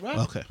 He's right.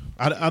 Okay,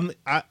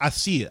 I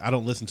see it. I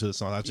don't listen to the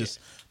song.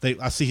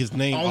 I see his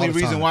name. Only all the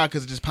reason time. why,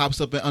 because it just pops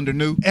up under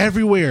new.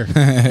 Everywhere.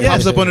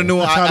 Pops up under new.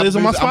 That's how it is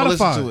on my I'ma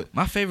listen Spotify. to it.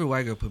 My favorite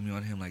white girl put me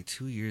on him like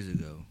 2 years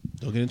ago.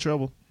 Don't get in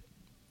trouble.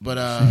 But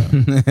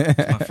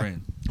It's my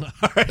friend.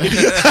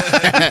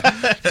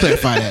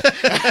 clarify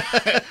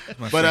that.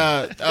 My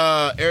But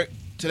friend. Eric,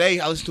 today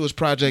I listened to his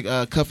project,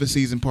 Cuffin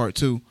Season Part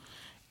 2,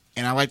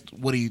 and I liked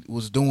what he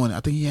was doing. I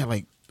think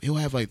he'll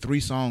have like 3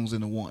 songs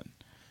into one,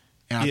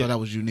 and I Yeah. thought that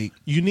was unique.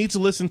 You need to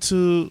listen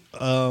to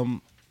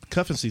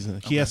Cuffin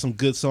Season. He has some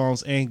good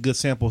songs and good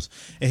samples.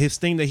 And his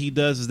thing that he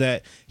does is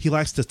that he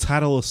likes to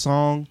title a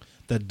song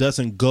that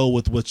doesn't go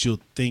with what you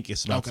think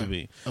it's about to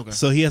be. Okay.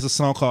 So he has a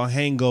song called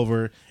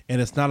Hangover, and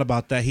it's not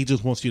about that. He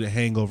just wants you to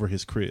hang over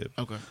his crib.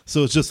 Okay.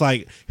 So it's just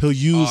like he'll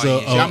use Oh,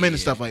 a. yeah. See, I'm into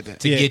stuff like that.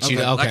 To Yeah, get you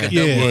okay. to, okay. Like a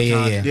Yeah, double yeah,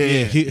 entendre.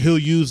 yeah. Yeah. He'll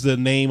use the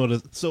name of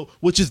the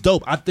which is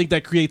dope. I think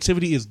that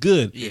creativity is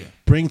good. Yeah.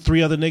 Bring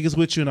 3 other niggas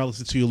with you, and I'll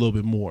listen to you a little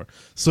bit more.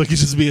 So it can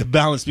just be a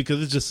balance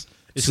because it's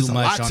Too just a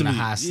much lot on to the me.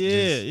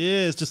 hostages.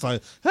 Yeah. It's just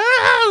like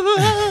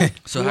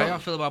So how y'all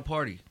feel about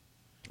Party?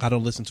 I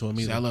don't listen to him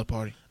See, either. I love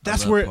Party.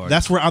 That's love where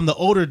Party. I'm the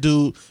older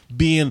dude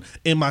being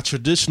in my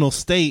traditional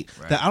state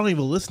Right. that I don't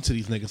even listen to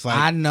these niggas. Like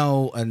I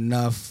know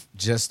enough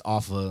just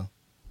off of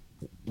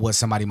what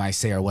somebody might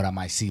say or what I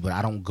might see, but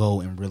I don't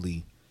go and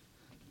really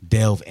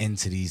delve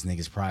into these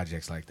niggas'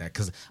 projects like that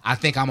because I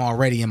think I'm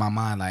already in my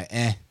mind like,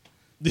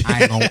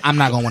 I'm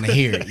not gonna want to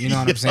hear it. You know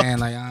what I'm saying?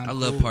 Like, I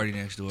love Party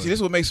Next Door. See, this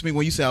is what makes me,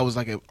 when you say I was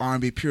like an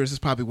R&B purist, this is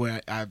probably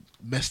where I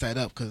messed that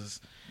up, because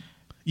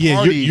yeah,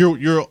 Party-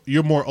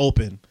 you're more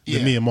open Yeah.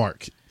 than me and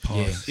Mark.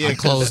 yeah, I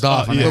closed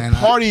off. yeah. the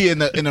Party in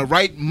the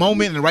right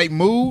moment, in the right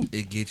mood.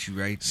 It gets you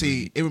right.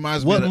 See, it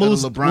reminds What me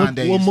moves- of the LeBron what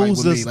days.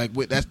 moves like,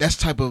 with does- me. Like that's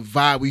type of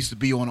vibe we used to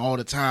be on all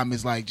the time.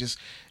 Is like just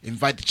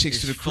invite the chicks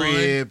It's to the fun.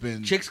 crib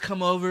and Chicks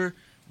come over,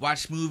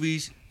 watch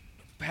movies,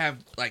 have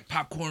like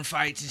popcorn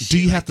fights and shit. Do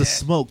you like have to that.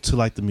 smoke to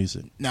like the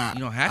music? nah. You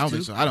don't have I don't to,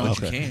 think so. I don't. but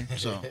think you can.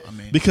 So I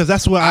mean, Because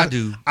that's what I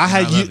do, I and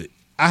had I love you. it.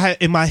 I had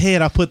in my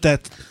head. I put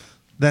that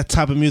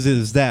type of music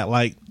is that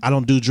like I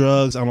don't do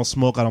drugs, I don't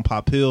smoke, I don't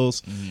pop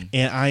pills,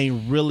 and I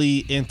ain't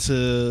really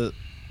into.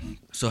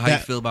 So how you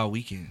That- feel about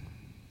Weekend?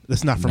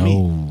 That's not for me.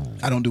 No,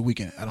 I don't do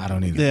Weekend. I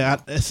don't either. Yeah,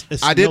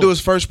 I did do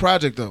his first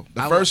project though.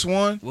 The I- first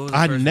one, What was the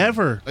I first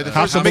never like the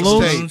House first of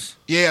Balloons. mixtape.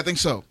 Yeah, I think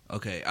so. one?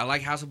 Okay, I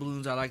like House of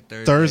Balloons. I like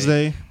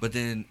Thursday. But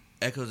then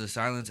Echoes of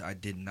Silence, I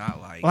did not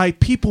like. Like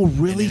people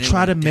really then it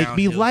try to went make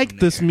me downhill like from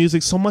this there.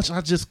 music so much, I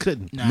just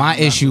couldn't. Nah, My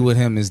nah. issue with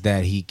him is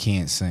that he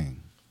can't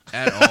sing.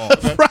 at all.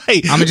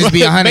 Right. I'm gonna just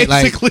be 100.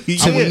 Like, Basically,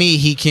 so yeah. with me,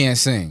 he can't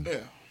sing. Yeah.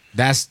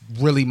 That's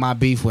really my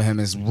beef with him.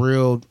 It's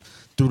real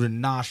through the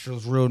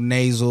nostrils, real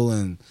nasal,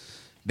 and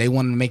they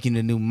want to make him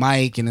the new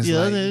mic, and it's Yeah,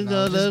 like, they no,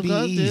 gonna just be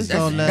got easy. this That's,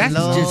 on that that's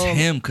low. just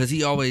him because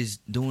he always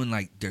doing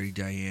like Dirty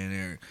Diana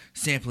or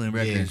sampling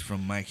records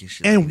from Mike and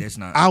shit. And Like, that's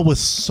not. I was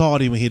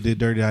salty when he did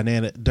Dirty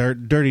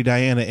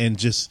Diana, and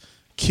just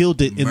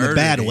killed it in the murdered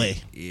bad it.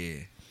 way. Yeah.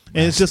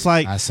 And it's just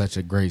like That's such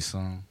a great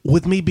song.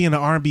 with me being an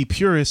R&B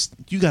purist,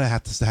 you gotta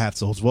have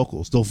those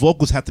vocals. Those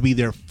vocals have to be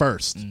there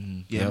first.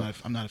 Yeah, Yep.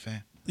 I'm not a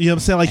fan. You know what I'm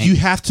saying? Like And- you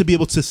have to be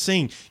able to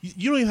sing.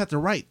 You don't even have to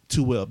write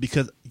too well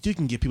because you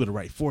can get people to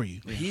write for you.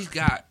 But he's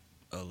got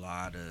a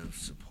lot of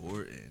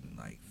support and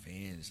like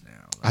fans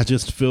now. I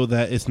just feel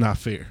that it's not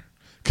fair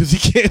because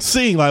he can't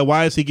sing. Like,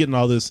 why is he getting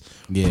all this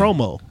Yeah.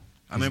 promo?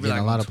 I remember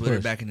getting like a lot on of Twitter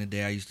push. back in the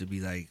day, I used to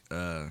be like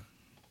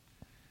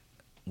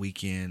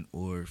Weekend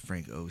or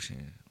Frank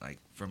Ocean. Like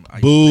from I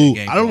used to play Boo! a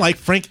game I don't called like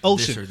Frank This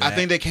Ocean. or I That.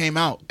 think they came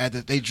out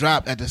they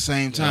dropped at the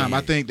same time. Yeah.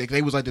 I think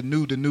they was like the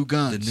new the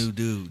guns. new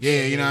dudes.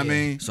 Yeah, you know what I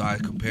mean. So I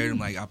compared them.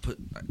 Like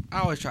I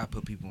always try to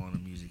put people on the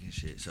music and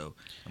shit. So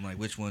I'm like,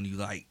 which one do you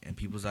like? And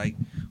people's like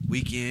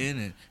Weekend,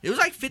 and it was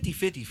like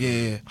 50-50 for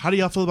me. Yeah, How do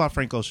y'all feel about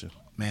Frank Ocean?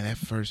 man, that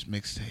first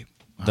mixtape.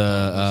 I The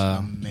thought it was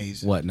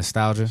amazing. what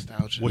nostalgia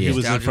Nostalgia. Where Yeah. he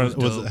was in Nostalgia front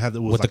was was, dope. had,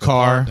 was with like the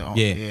car. car.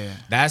 Yeah. Yeah.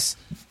 that's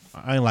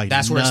I ain't like where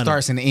it none of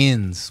starts and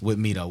ends with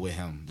me though. With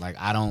him, like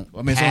I don't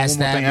I mean, so pass one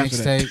more that thing after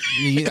that.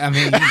 mixtape. I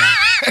mean, you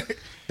know,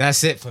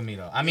 that's it for me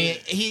though. I mean,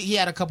 he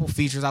had a couple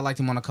features. I liked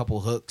him on a couple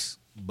hooks,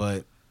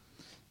 but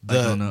the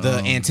Like on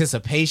the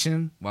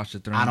anticipation, Watch the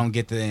Throne. I don't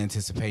get the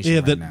anticipation Yeah,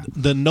 right the now.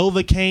 the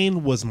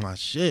Novocaine was my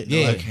shit.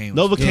 Yeah. Like, Novocaine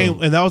was Novocaine,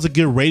 good. and that was a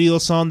good radio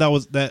song.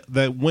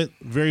 That went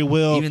very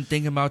well. Even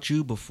thinking about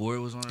you before it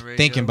was on the radio.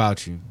 Thinking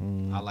about you,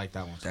 I like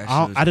that one. That shit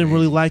I was didn't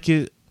really crazy. like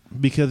it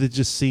because it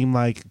just seemed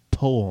like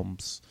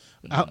poems.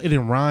 It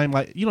didn't rhyme.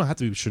 Like you don't have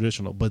to be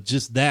traditional, but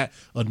just that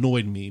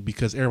annoyed me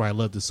because everybody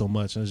loved it so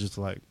much, and it's just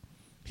like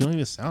he don't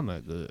even sound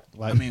that good.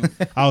 Like I mean,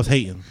 I was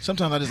hating.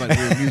 sometimes I just like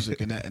weird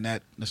music, and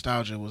that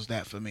nostalgia was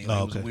that for me. Like,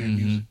 Oh, It was okay. weird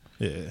music.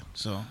 Yeah,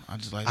 So I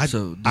just like. I,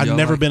 So, did I've y'all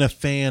never like- been a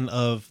fan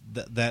of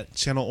that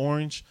Channel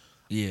Orange.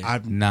 Yeah.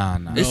 Nah.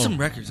 There's some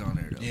records on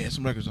there though. Yeah,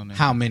 some records on there.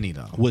 How many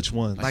though? Which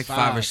one? Like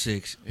 5 or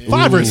 6.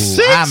 5 or Ooh,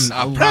 6?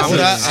 I'm- That's hold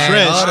a up,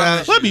 stretch. hold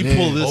up. Let me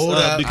pull this Hold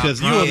up up. because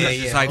you Yeah, will.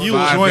 it's like you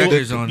 5 will-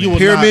 records on you there. will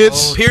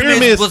Pyramids. not-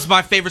 Pyramids was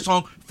my favorite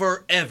song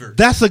forever.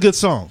 That's a good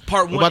song.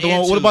 Part 1 What about the and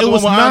one? 2. What about It the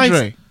was one with nice.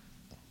 Andre?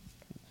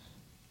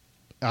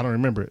 I don't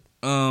remember it.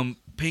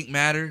 Pink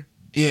Matter.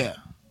 Yeah.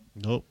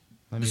 Nope.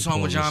 Let The me song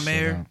pull with this John shit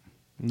Mayer? out.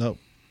 Nope.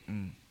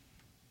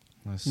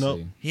 Let's Nope.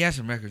 see. He has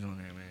some records on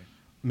there, man.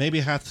 Maybe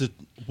I have to.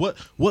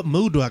 What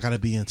mood do I gotta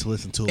be in to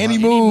listen to it? Any I-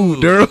 mood,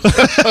 mood. Daryl.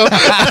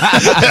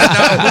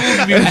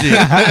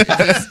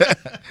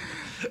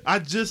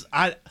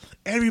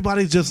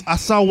 Everybody just. I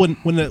saw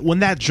when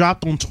that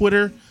dropped on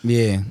Twitter.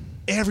 Yeah.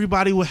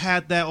 Everybody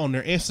had that on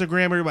their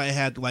Instagram. Everybody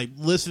had like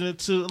listening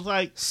to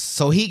like.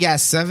 So he got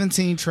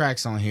 17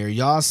 tracks on here.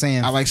 Y'all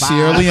saying I like 5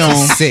 Sierra to Leone.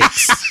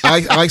 6. I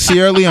like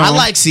Sierra Leone. I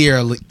like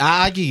Sierra Leone.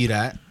 I give you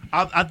that.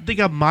 I think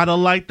I might have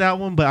liked that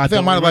one, but I I think I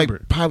don't might have remember.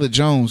 liked Pilot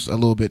Jones a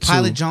little bit too.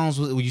 Pilot Jones,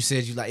 you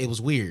said you like it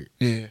was weird.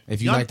 Yeah. If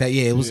you Y'all- like that,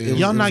 yeah, it was. It was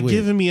Y'all it was not weird.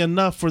 giving me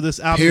enough for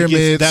this album to Pyramids,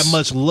 get that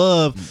much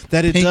love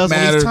that it Pink does on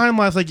Matter. these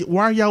timelines. Like,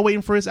 why are y'all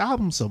waiting for his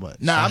album so much?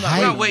 Nah, I'm not,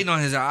 I'm not waiting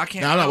on his album. I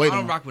can't. Nah, I'm not I waiting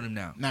don't on rock with him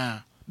now. Nah.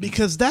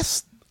 Because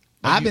that's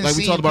I've been like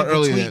we seeing talked about people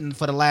earlier. tweeting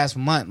for the last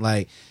month,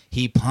 like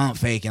he pump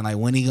faking, like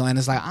when he going.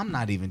 It's like I'm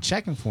not even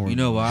checking for him. You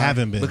know why?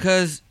 Haven't been.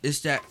 Because it's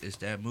that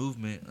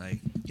movement. Like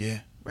Yeah.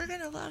 we're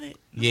gonna love it.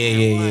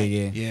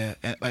 Yeah. Yeah.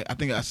 And, like, I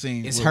think I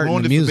seen. It's what hurting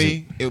ruined the it for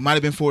music. me, it might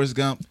have been Forrest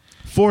Gump.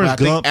 Forrest But I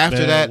think Gump. after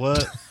man, that-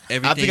 what?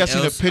 Everything I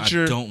seen a else,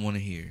 picture- I don't want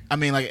to hear. I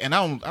mean, like, and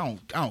I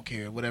don't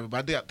care, whatever.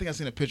 But I think I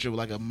seen a picture with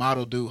like a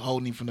model dude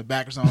holding him from the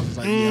back or something. It's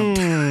like,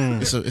 yeah.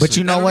 It's a, But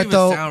you know That don't what even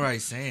though, Sound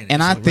right saying it.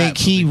 and It's I a think rap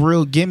he movie.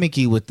 real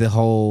gimmicky with the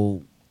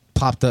whole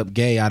popped up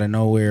gay out of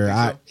nowhere.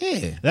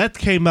 Yeah. That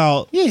came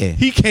out. Yeah.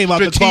 He came out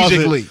the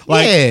Strategically. closet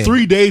like Yeah.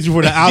 3 days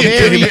before the album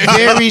Very, came out.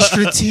 very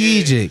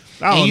strategic.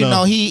 I don't And you know.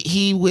 know,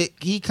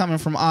 he coming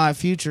from Odd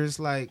Future. It's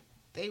like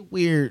they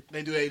weird.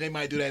 They do. They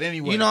might do that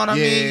anyway. You know what I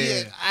mean?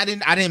 Yeah.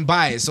 I didn't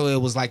buy it, so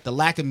it was like the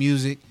lack of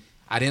music.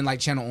 I didn't like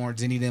Channel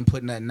Orange, and he didn't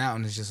put nothing out,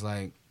 and it's just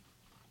like,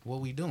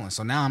 what we doing?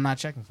 So now I'm not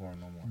checking for him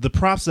no more. The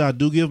props that I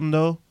do give him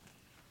though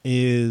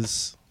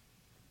is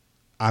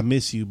 "I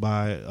Miss You"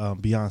 by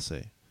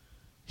Beyonce.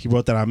 He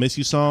wrote that "I Miss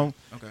You" song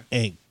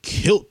and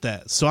killed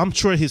that. So I'm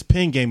sure his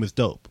pen game is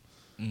dope.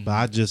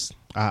 But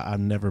I've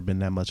never been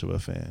that much of a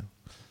fan.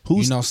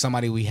 Who's You know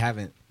somebody we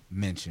haven't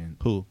mentioned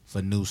who?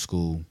 for New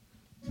School,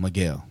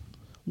 Miguel.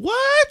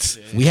 What?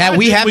 We have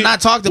not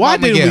talked Why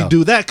about didn't Miguel. we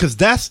do that? Because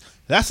that's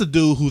a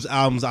dude whose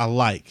albums I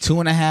like.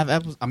 2.5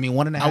 episodes. I mean,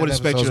 1.5. I would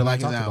expect you episodes to and like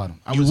we his talked about album.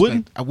 him. I You would wouldn't?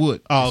 expect- I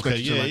would. Oh, expect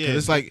okay, you to yeah, like it. yeah.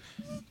 It's like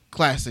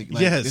classic.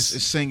 Like, Yes.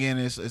 it's singing.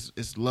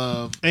 It's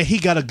love. And he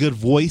got a good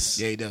voice.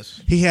 Yeah, he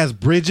does. He has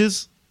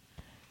bridges.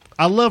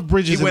 I love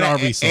bridges in went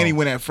R&B at, songs. and he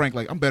went at Frank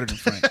like, I'm better than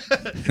Frank.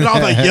 And I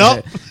was like,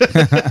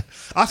 yup.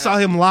 I saw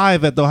him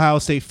live at the Ohio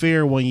State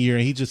Fair one year,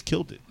 and he just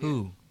killed it.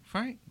 Who?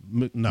 Frank?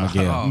 No,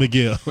 Miguel.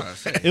 Miguel.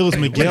 It was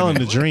Miguel and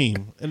The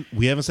Dream. And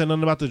we haven't said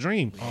nothing about The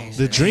Dream.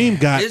 The Dream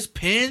got His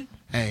pen.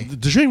 Hey, The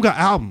Dream got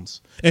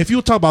albums. And if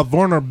you talk about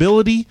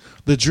vulnerability,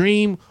 The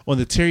Dream on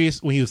the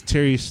when he was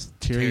Terry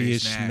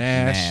Nash.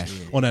 Nash.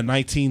 on that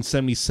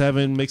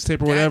 1977 mixtape or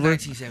That whatever.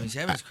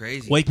 1977 is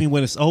crazy. Wake Me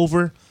When It's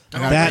Over.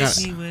 Don't That's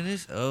wake me when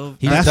it's over.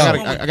 He's That's-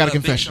 dope. I got a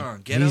confession.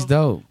 He's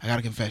dope. I got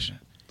a confession.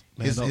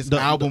 Man, His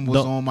don't- album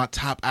was don't- on my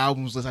top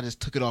albums list. I just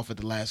took it off at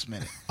the last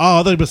minute. Oh,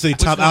 I thought you were saying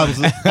top one? albums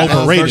is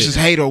overrated. Versus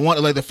Hate or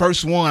one, like the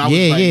first one. I was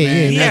Yeah, like, yeah, man,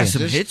 yeah, He yeah. has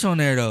some this- hits on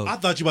there though. I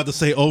thought you were about to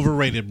say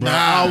overrated, bro. Nah,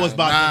 I was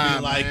about to nah,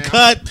 be like, man.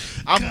 cut.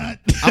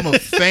 I'm a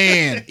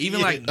fan. Even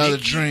like of The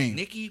Nicki, Dream.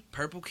 Nicki,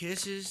 Purple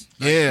Kisses.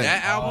 Like Yeah.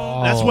 that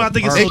album. That's why I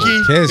think it's Purple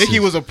so- Kisses. Nicki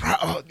was a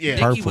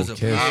yeah. Nicki was a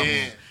Purple problem.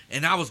 Kisses.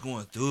 And I was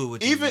going through it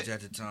with Even- even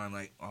at the time,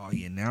 like, oh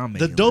yeah, now I'm The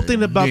making dope love.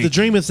 thing about Yeah. The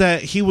Dream is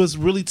that he was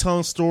really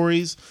telling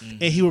stories,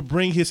 and he would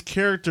bring his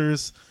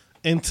characters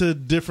into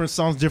different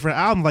songs, different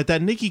albums. Like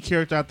that Nicki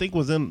character, I think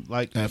was in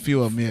like A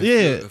few of them, yeah,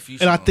 A few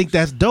and I songs. think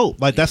that's dope.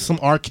 Like that's some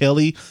R.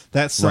 Kelly,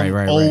 that's some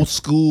Right, old right.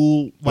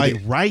 school like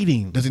it-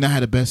 writing. Does he not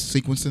have the best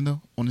sequencing though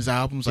on his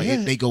albums? Like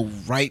Yeah. they go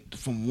right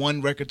from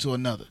one record to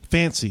another.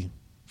 Fancy.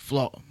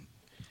 Flaw.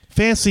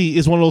 Fancy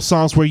is one of those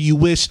songs where you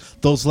wish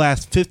those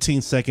last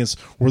 15 seconds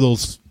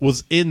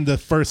was in the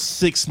first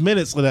 6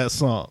 minutes of that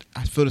song.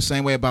 I feel the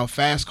same way about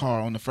Fast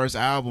Car on the first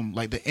album.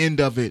 Like the end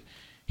of it,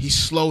 he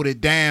slowed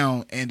it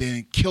down and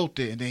then killed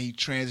it, and then he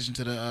transitioned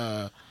to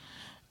the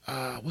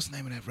what's the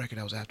name of that record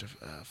that was after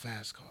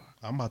Fast Car?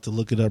 I'm about to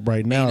look it up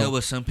right now. You know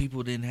what? Some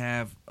people didn't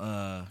have.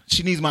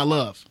 She Needs My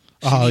Love.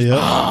 Oh,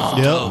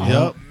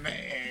 yep.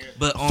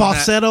 But on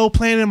Falsetto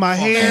playing in my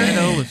hair.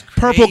 Falsetto was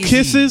Purple crazy.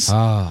 Kisses.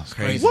 Ah, that,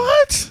 crazy.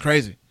 What?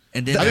 Crazy.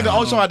 And then I think the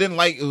only song I didn't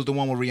like it was the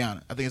one with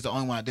Rihanna. I think it's the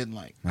only one I didn't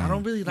like. I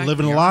don't really like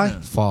Living a Rihanna. Lie?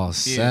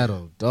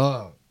 falsetto,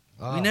 dog.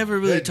 Oh, We never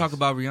really goodness. talk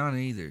about Rihanna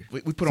either.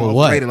 We put For on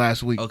what? Overrated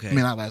last week. Okay. I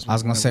mean, not last week. I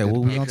was gonna say, what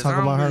we Yeah, gonna 'cause talk I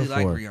don't about really her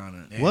like for?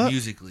 Rihanna What?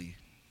 musically.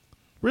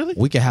 Really?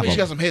 We can have She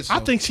got a some hits. I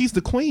though. think she's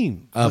the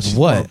queen of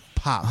what?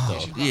 pop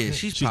though. Yeah,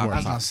 she's more popping. I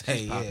was gonna pop. say,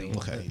 She's yeah, popping.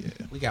 Okay,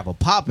 yeah. we got a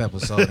pop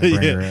episode. To bring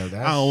her up.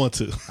 I don't want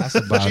to. That's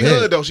about She it.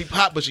 hood though. She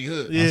pop, but she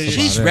hood. Yeah, yeah.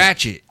 She's about it.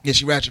 ratchet. Yeah,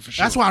 she ratchet for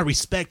sure. That's why I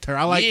respect her.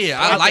 I like.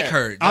 I like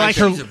her. I like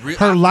she's her- a real-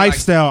 her I feel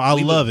lifestyle. I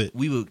we love would- it.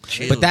 We would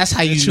chill. But that's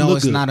how And you she know look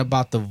it's good. not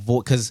about the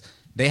voice, because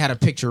they had a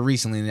picture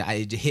recently and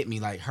it hit me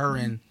like her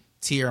and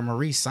Tierra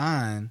Marie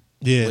signed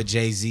Yeah. with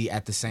Jay-Z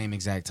at the same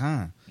exact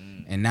time,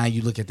 and now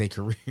you look at their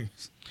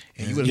careers.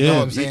 And you would Yeah.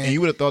 have thought, and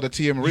you would have thought that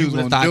Tia Marie was You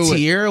going would have to thought do it.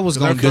 Tierra was Her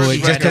going to do voice it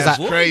is just because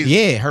that's crazy.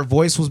 yeah, her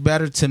voice was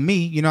better to me.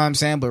 You know what I'm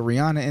saying? But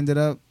Rihanna ended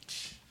up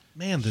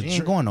Man, she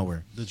ain't going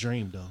nowhere. The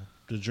dream though.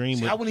 The dream.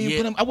 See, with- I wouldn't even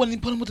put him. I wouldn't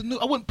even put him with the new.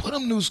 I wouldn't put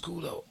him new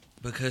school though,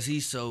 because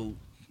he's so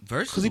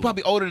versatile. because he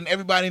probably older than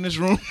everybody in this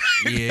room.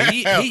 yeah.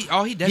 He Yeah,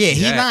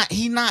 definitely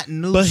he not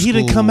new. but he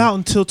didn't school. come out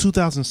until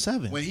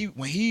 2007. when he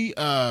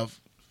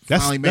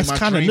finally made that's my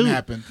kinda dream new.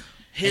 happen.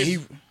 His,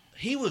 and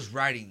he was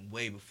writing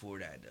way before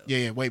that though.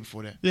 yeah, way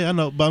before that. Yeah, I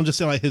know, but I'm just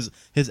saying like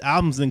his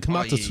albums didn't come Oh,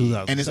 out till yeah, yeah.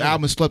 2000. And his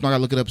album is slept. I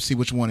gotta look it up to see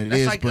which one it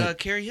That's is. like but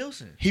Carrie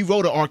Hilson. he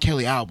wrote an R.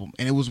 Kelly album,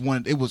 and it was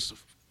one. It was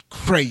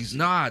crazy.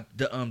 Nah,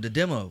 the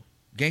demo,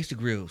 Gangsta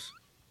Grills.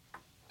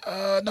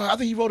 No, I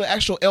think he wrote an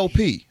actual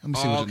LP. Let me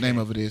see what okay. the name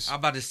of it is. I'm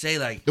about to say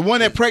like The one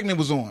that Pregnant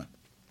was on.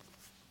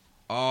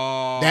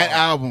 That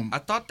album. I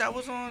thought that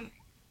was on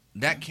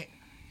that.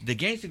 The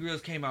Gangsta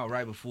Grills came out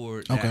right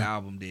before that Okay.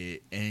 album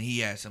did, and he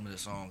had some of the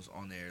songs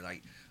on there,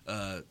 like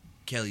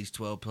Kelly's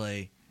 12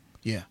 Play.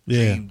 Yeah.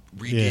 yeah, Dream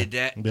redid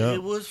that. Yeah.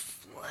 It was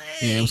flames.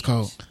 Yeah, it was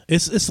cold.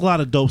 It's a lot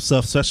of dope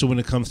stuff, especially when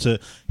it comes to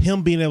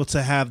him being able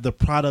to have the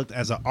product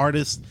as an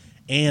artist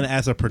and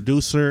as a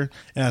producer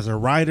and as a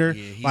writer.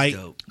 Yeah, he's like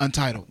dope.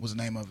 Untitled was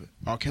the name of it.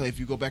 R. Kelly. If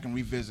you go back and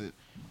revisit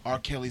R.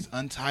 Kelly's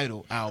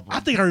Untitled album, I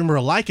think I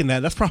remember liking that.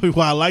 That's probably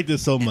why I liked it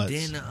so And much.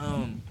 then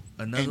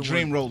another and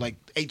Dream one wrote like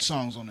 8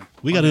 songs on it.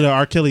 We gotta do the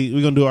R. Kelly.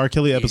 We're gonna do an R.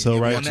 Kelly episode,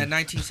 yeah, right? on that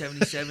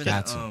 1977,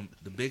 Got to.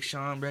 the Big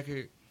Sean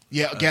record,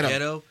 Yeah, Ghetto.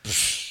 Ghetto,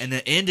 and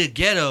the end of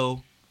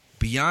Ghetto,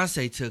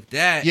 Beyonce took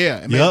that, Yeah,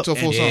 and made Yup. it to a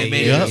full and, song. and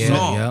made Yup. it a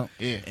song. Yup.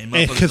 Yeah. And And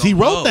motherfuckers 'cause he don't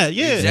wrote know. that,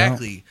 yeah.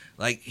 Exactly.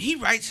 Like he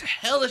writes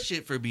hella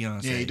shit for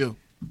Beyonce. Yeah, he do.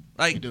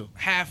 Like He do.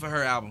 half of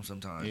her album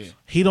sometimes. Yeah.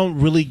 He don't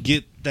really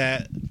get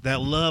that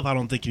love. I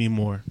don't think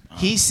anymore.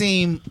 He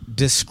seemed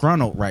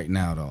disgruntled right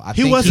now, though. I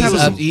He think was he's having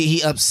some-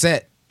 he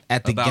upset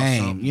at the About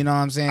game. something. You know what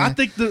I'm saying? I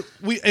think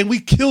we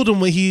killed him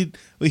when he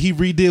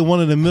redid One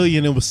in a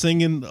Million and was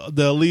singing the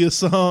Aaliyah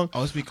song. Oh,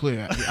 let's be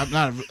clear. I'm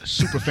not a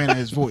super fan of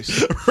his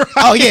voice.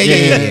 Oh yeah.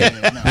 Yeah.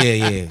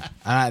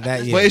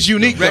 That yeah. But it's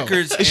unique. The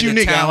records, though. It's and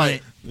unique. the I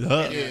talent,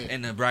 like.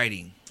 and the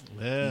writing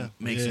Yeah,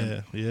 makes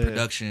him yeah.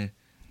 production,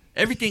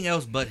 everything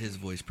else but his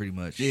voice, pretty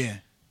much. Yeah.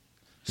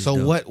 So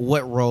dope.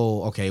 what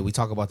role? Okay, we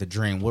talk about the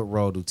dream. What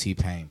role do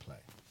T-Pain play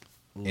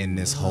in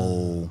this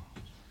whole?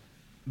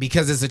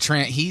 Because it's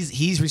a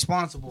he's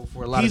responsible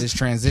for a lot of this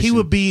transition. He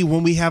would be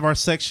when we have our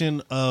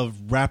section of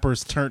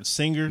rappers turned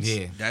singers.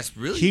 yeah. That's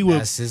really He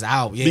would That's his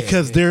out. Yeah,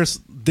 because yeah.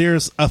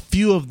 there's a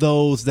few of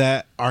those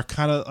that are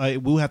kind of like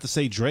we'll have to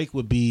say Drake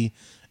would be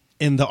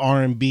in the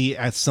R&B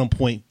at some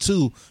point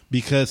too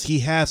because he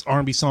has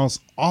R&B songs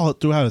all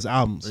throughout his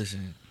albums.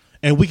 Listen,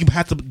 And we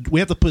have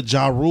to put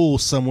Ja Rule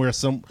somewhere in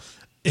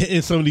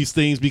some of these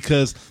things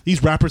because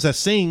these rappers that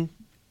sing,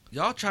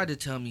 y'all tried to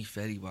tell me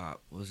Fetty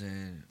Wap was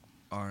in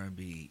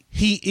R&B.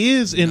 he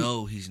is in.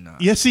 No, he's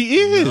not. Yes, he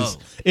is.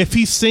 No. If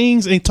he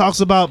sings and talks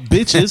about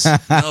bitches,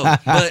 No,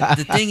 but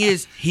the thing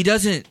is, he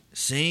doesn't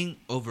sing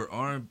over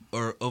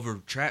or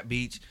over trap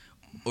beats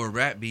or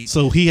rap beats.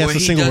 so he has or to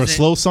sing over a doesn't-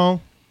 slow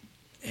song.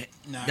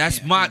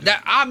 That's my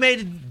that I made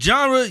a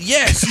genre.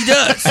 Yes, he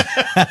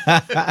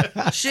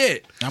does.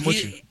 Shit, I'm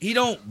with you. He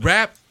don't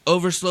rap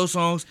over slow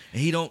songs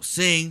and he don't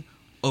sing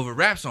over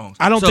rap songs.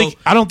 I don't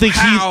think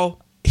how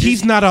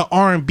he's not an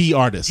R&B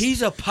artist.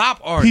 he's a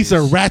pop artist. He's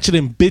a ratchet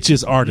and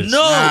bitches artist.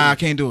 No, Nah, I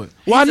can't do it.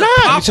 Why he's a not?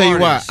 pop Let me tell you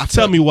why. artist.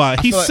 Tell me why.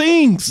 He feel like-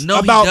 sings No, he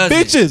about doesn't.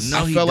 bitches. No,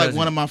 I he felt like doesn't.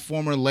 one of my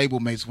former label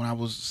mates when I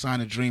was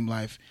signed to Dream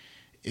Life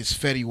is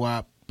Fetty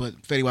Wap, but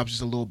Fetty Wap's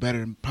just a little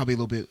better and probably a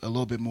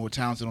little bit more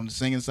talented on the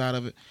singing side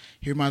of it.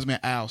 He reminds me of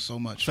Al so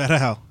much. Fat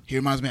Al. He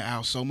reminds me of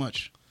Al so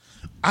much.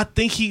 I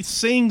think he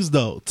sings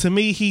though. To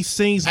me, he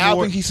sings Al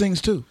more. think he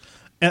sings too.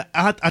 And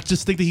I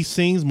just think that he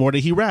sings more than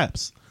he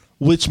raps,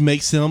 which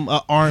makes him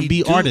an R&B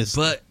He do, artist.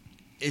 but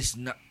it's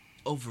not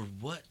over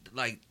what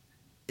like.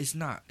 It's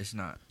not. It's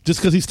not. Just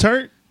because he's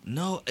turned.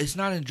 No, it's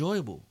not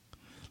enjoyable.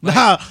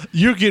 Nah,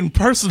 you're getting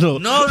personal.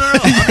 No.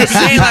 I'm just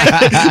saying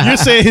like. You're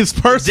saying his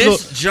personal.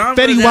 This genre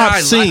Fetty that Wap I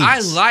sings. like, I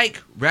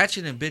like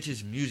Ratchet and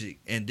Bitches music,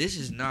 and this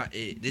is not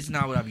it. This is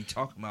not what I be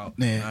talking about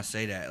when Nah. I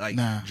say that. Like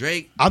Nah.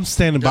 Drake, I'm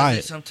standing does by it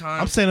it.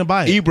 sometimes. I'm standing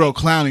by it. Ebro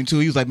clowning too.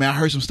 He was like, "Man, I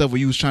heard some stuff where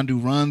you was trying to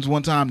do runs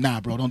one time. Nah,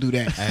 bro, don't do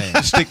that.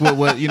 Just stick with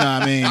what you know.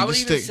 What I mean, I would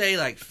Just even stick. say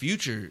like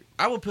Future.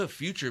 I would put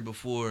Future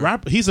before.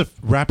 He's a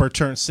rapper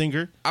turned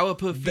singer. I would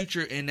put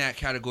Future in that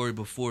category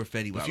before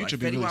Fetty Wap. Future like,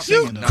 be Fetty really Wap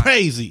singing, is though. not-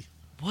 Crazy.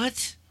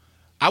 What?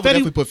 I would Fetty-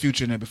 definitely put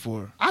Future in there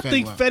before. I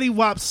think Wap. Fetty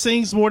Wap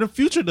sings more than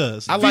Future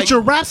does. I like-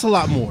 Future raps a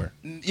lot more.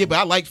 Yeah, but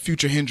I like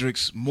Future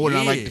Hendrix more than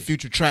I like Yeah. the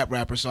Future trap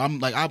rapper. So I'm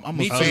like, I'm a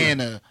Me too. fan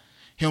of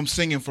him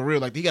singing for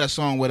real. Like he got a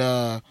song with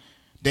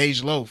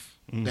Dej Loaf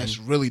that's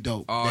really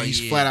dope. Oh, that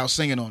he's flat out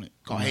singing on it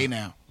called Hey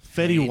Now.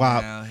 Fetty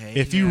Wap.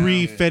 If you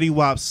read Fetty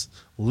Wap's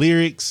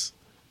lyrics,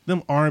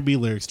 them R&B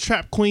lyrics,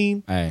 Trap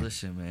Queen. Hey,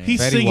 Listen, man.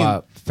 He's singing.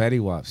 Fetty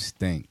Wap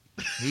stink.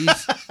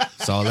 He's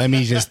So let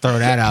me just throw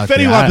that out Fetty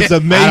there. Wap is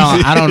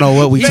amazing. I don't know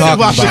what we Fetty talking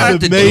Wap is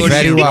about. amazing.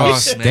 Fetty Wap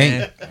Ross,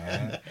 stink.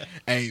 man.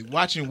 Hey,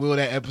 watching Will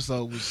that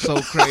episode was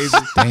so crazy.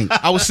 Stink.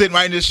 I was sitting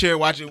right in this chair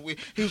watching Will.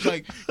 He was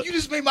like, "You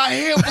just made my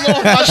hair blow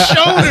off my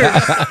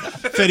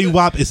shoulders." Fetty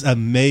Wap is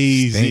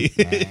amazing.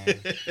 Stink,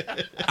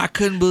 man. I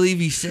couldn't believe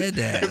he said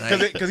that.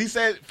 Like, Because he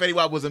said Fetty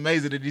Wap was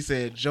amazing, and he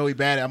said Joey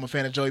Badass. I'm a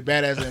fan of Joey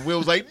Badass, and Will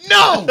was like,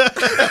 "No."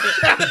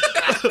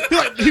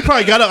 He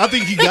probably got up. I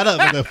think he got up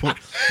at that point.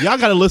 Y'all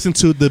got to listen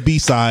to the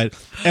B-side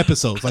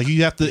episodes. Like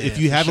you have to, if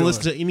you haven't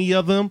listened to any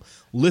of them,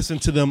 listen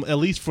to them at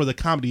least for the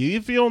comedy.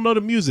 If you don't know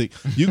the music,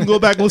 you can go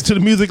back and listen to the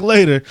music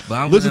later. but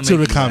I'm Listen gonna to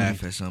make the you comedy.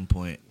 laugh at some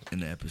point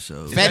in the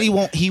episode. Fetty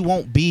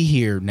won't be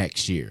here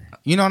next year.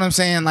 You know what I'm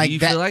saying? Like you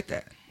that. feel like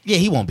that? Yeah,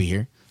 he won't be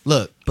here.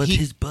 Look, But he-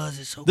 his buzz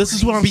is so. This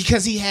is what I'm.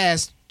 because he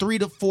has 3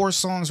 to 4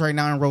 songs right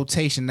now in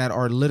rotation that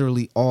are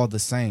literally all the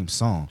same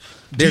song.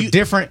 They're you-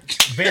 different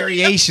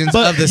variations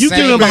But of the you same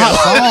giving him a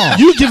high, song.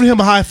 you giving him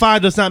a high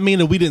five does not mean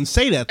that we didn't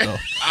say that though.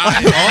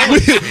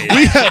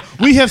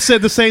 we have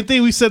said the same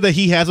thing. We said that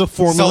he has a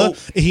formula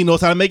So- and he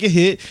knows how to make a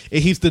hit,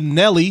 and he's the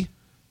Nelly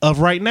of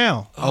right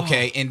now.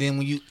 Okay, and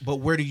then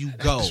but where do you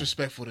go?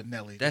 Disrespectful to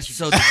Nelly. That's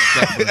so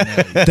disrespectful. to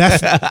Nelly.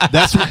 That's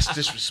That's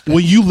disrespectful.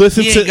 when you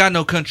listen He ain't to. got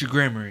no country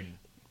grammar in him.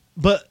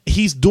 But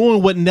he's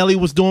doing what Nelly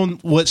was doing,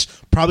 which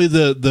probably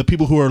the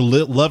people who are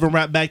loving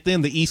rap back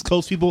then, the East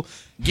Coast people,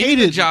 Give him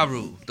the hated. Ja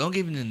Rule. Don't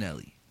give him the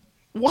Nelly.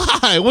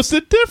 Why? What's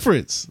the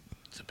difference?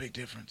 It's a big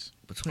difference.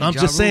 Between I'm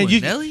Ja just saying Rule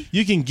and you Nelly?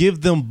 you can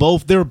give them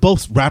both. They were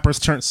both rappers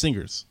turned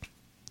singers.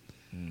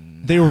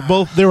 They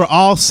were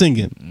all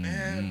singing.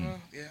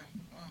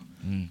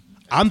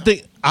 I'm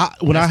think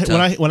when That's I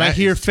tough.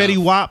 hear That is Fetty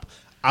tough. Wap,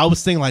 I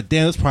was thinking like,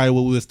 damn, that's probably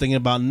what we was thinking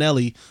about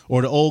Nelly,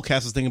 or the old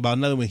cast was thinking about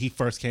Nelly when he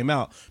first came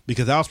out,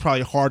 because that was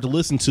probably hard to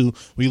listen to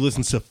when you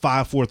listen to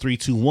 5, 4, 3,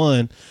 2,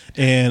 1,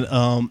 and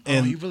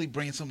And you really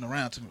bringing something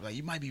around to me. Like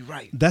you might be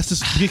right. that's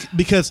just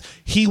because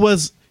he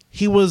was.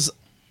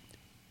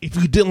 If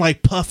you didn't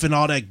like Puff and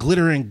all that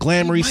glitter and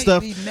glamoury He might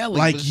stuff, be Nelly,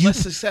 like was you, less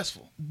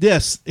successful.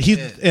 yes, he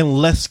Yeah. and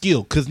less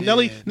skill, because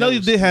Nelly Nelly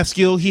was- did have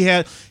skill. He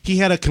had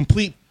a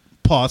complete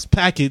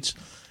package,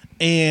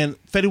 and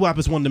Fetty Wap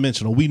is one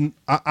dimensional.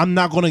 I'm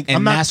not gonna. And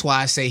I'm not. that's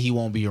why I say he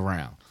won't be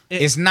around.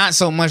 It's not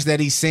so much that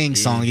he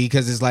sings songy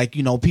because it's like,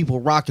 people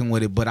rocking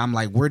with it, but I'm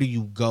like, where do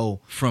you go?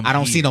 From I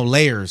don't here. see no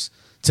layers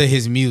to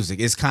his music.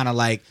 It's kind of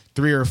like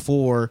 3 or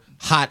 4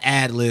 hot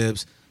ad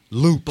libs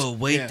looped But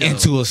wait, Yeah. though.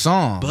 into a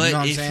song. But you know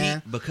what I'm if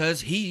saying?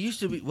 because he used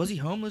to be, was he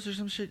homeless or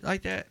some shit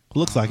like that?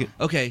 Looks like it.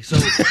 Okay, so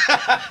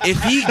Wow.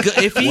 if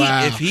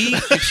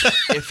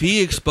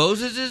he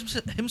exposes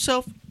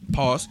himself,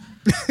 pause.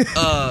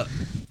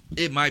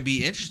 It might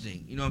be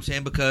interesting. You know what I'm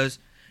saying? Because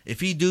if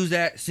he does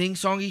that sing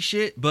songy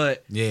shit,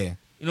 but Yeah.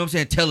 you know what I'm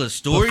saying, tell a But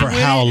story. for with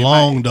how it,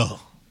 long though?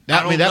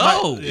 That- I I mean, don't that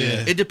might- know.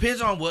 yeah. It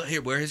depends on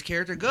where his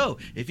character go.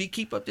 If he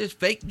keep up this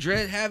fake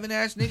dread having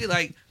ass nigga,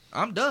 like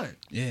I'm done.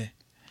 Yeah.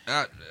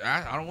 I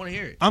don't want to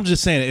hear it. I'm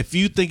just saying, if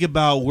you think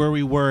about where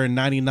we were in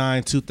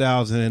 99,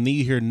 2000, and then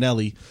you hear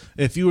Nelly,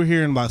 if you were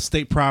hearing about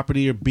State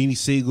Property or Beanie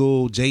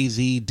Siegel,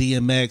 Jay-Z,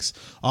 DMX,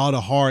 all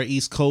the hard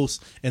East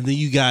Coast, and then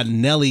you got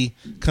Nelly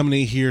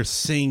coming in here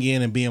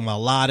singing and being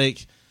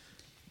melodic,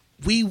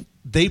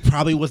 they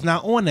probably was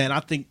not on that.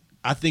 And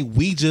I think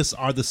we just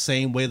are the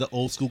same way the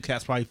old school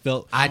cats probably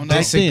felt. I back then.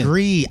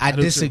 disagree. I do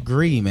too.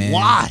 disagree, man.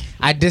 Why?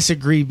 I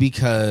disagree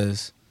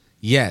because,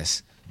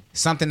 yes,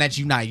 something that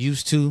you're not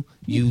used to,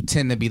 you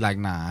tend to be like,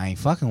 nah, I ain't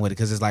fucking with it.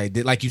 Because it's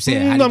like you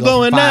said, how do you I'm go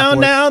going from 5,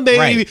 4 now, baby.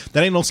 Right.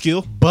 That ain't no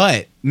skill.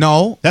 But,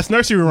 no. That's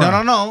nursery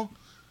rhyme. No.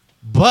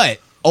 But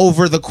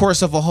over the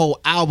course of a whole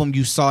album,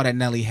 you saw that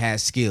Nelly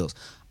has skills.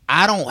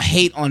 I don't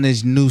hate on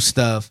this new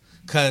stuff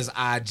because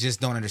I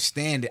just don't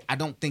understand it. I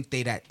don't think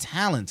they that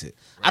talented.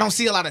 I don't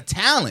see a lot of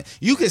talent.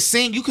 You could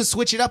sing, you could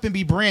switch it up and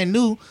be brand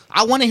new.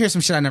 I want to hear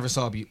some shit I never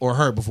saw or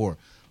heard before.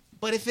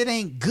 But if it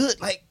ain't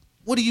good, like,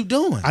 what are you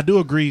doing? I do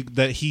agree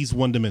that he's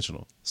one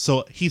dimensional.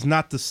 So he's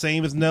not the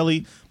same as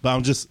Nelly,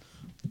 but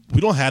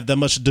we don't have that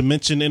much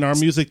dimension in our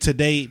music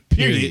today,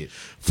 period. Period.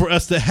 For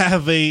us to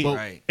have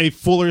Right. a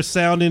fuller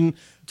sounding.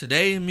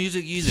 Today in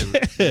music, you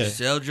either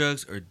sell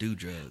drugs or do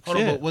drugs. Hold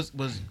on, Yeah. but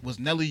was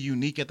Nelly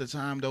unique at the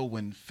time though?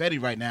 When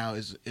Fetty right now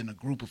is in a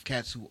group of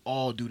cats who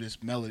all do this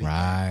melody.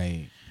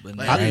 Right. But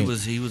Like, Nelly I- he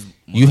was.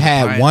 You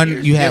had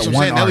one. You That's had what I'm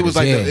one saying. Nelly was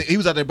artist. like he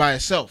was out there by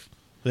himself.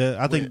 Yeah,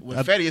 I think With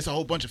Fetty, it's a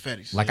whole bunch of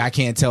Fettys. Like I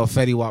can't tell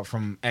Fetty Wap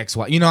from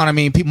XY. You know what I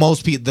mean?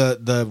 Most people,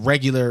 the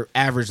regular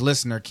average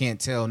listener can't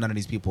tell none of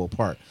these people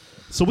apart.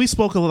 so. We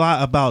spoke a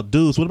lot about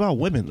dudes. What about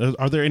women?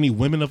 Are there any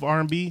women of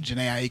R&B?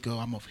 Janae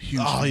Aiko, I'm a huge.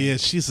 Oh fan. yeah,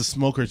 she's a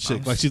smoker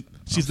chick. Like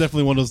she's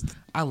definitely one of those.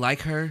 I like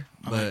her,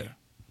 I but like her.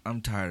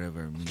 I'm tired of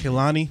her. music.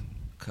 Kehlani.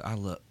 I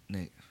love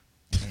Nick.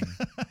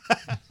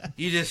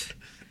 You just,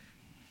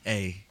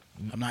 hey,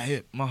 I'm not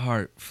hip. My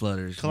heart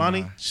flutters.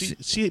 Kalani,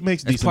 she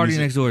makes That's decent Party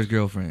music. Next Door's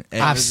girlfriend.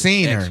 I've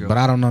seen her, but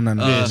I don't know none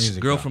of her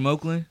music. Girl though. from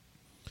Oakland.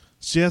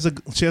 She has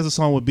a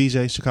song with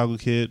BJ, Chicago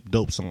Kid,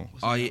 dope song.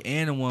 Oh yeah,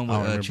 and the one I don't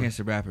with remember. Chance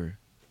the Rapper.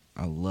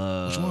 I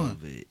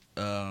love it.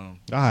 I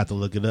have to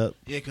look it up.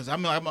 Yeah, because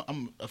I'm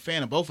a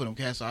fan of both of them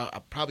cats. So I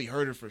probably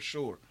heard her for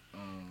sure.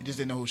 I just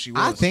didn't know who she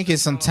was. I think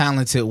it's some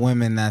talented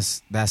women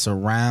that's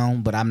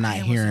around, but I'm not Man,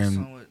 what's that hearing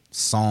song with-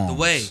 songs. The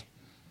Way.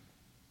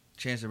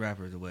 Chance the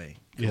Rapper, The Way.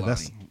 Yeah,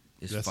 Kalani.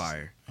 that's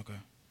fire. Okay.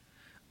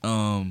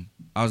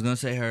 I was gonna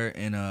say her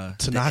and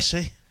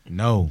Tinashe?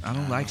 No, I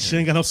don't like She her.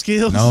 ain't got no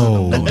skills?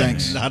 No. No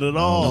thanks. Not at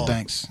all. No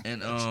thanks.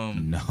 And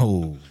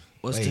no.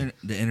 what's Wait.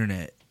 the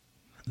internet?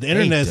 The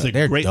internet's a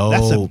they're great.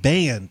 That's a dope.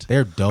 band.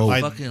 They're dope.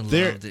 Like, Fucking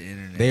they're- love the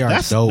internet. They are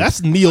That's dope.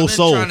 that's neo I've been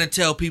soul. trying to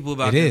tell people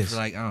about It them is. for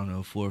like I don't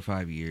know 4 or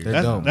 5 years.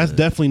 They're dope. That's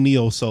definitely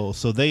neo soul.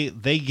 So they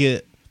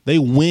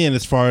win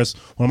as far as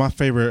one of my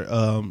favorite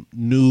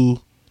new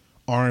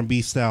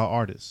R&B style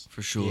artists.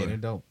 For sure. Yeah, they're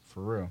dope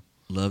for real.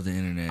 Love the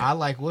internet. I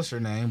like what's her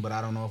name, but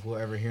I don't know if we'll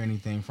ever hear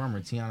anything from her.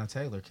 Tiana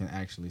Taylor can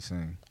actually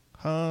sing.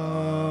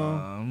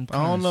 I'm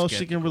I don't know if she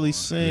skeptical can really on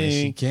sing. Yeah,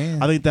 she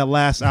can. I think that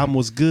last album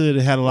was good.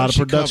 It had a lot of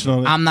she production on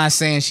it. I'm not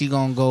saying she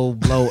gonna go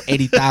blow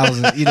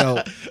 80,000,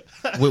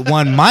 with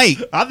one mic.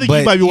 I think but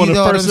you might be one of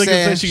know the what first I'm niggas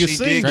that saying? she can She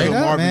sing. did Straight kill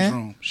up, Marvin's man.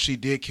 Room. She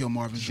did kill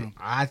Marvin's Room.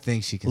 I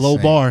think she can Low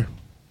sing. bar.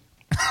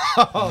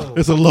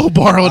 It's a low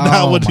bar on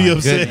that Oh one. my You know what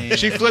I'm saying? goodness.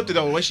 She flipped it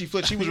though. The way she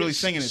flipped, she was really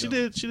singing it. She though.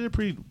 did. She did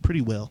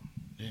pretty well.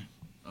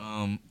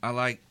 I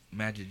like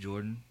Magic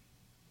Jordan,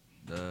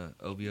 the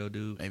OVO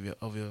dude. Maybe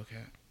OVO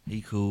cat.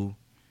 He cool.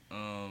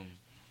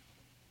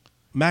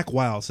 Mac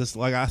Wiles. Just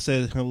like I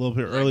said a little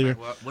bit Like earlier. Mac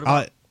Wiles. What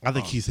about- I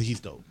think he's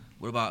dope.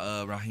 What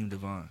about Raheem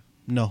Devon?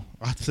 No,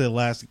 I said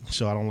last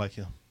show I don't like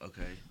him.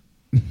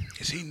 Okay.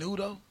 Is he new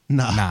though?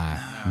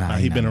 Nah,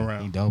 he been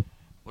around. He dope.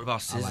 What about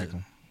I SZA? like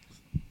him.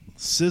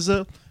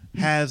 SZA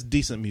has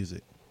decent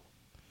music.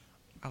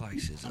 I like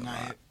SZA a I'm not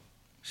lot. hip.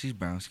 She's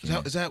brown Is skin.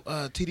 that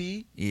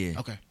TDE? Yeah.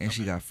 Okay. And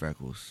she got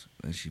freckles.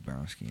 And she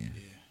brown skin.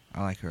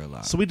 I like her a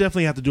lot. So we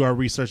definitely have to do our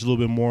research a little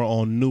bit more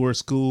on newer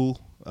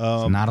school.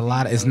 It's not a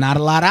lot. It's not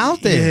a lot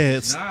out there. Yeah,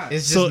 it's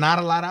It's just So, not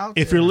a lot out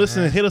there. if you're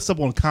listening, man. hit us up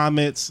on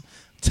comments,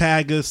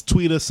 tag us,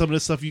 tweet us some of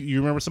this stuff. You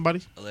remember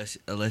somebody?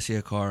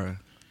 Alessia Cara.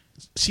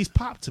 She's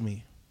popped to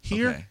me.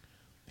 Here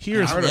Okay.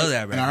 is I love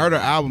that And I heard her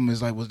album was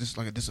just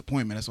like a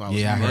disappointment. That's why I was.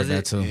 Yeah, I mad. heard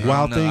that too. Yeah.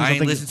 Wild I Things. ain't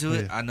think listened to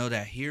it. yeah. I know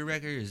that Here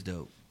record is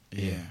dope.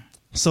 Yeah.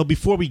 So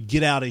before we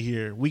get out of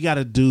here, we got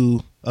to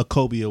do a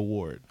Kobe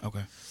Award.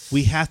 Okay.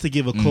 We have to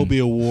give a Kobe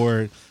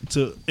Award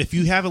to, if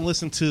you haven't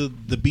listened to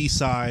the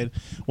B-side,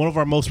 one of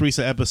our most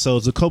recent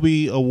episodes, the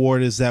Kobe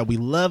Award is that we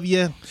love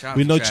you. Shout out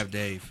We to know Trav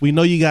Dave. we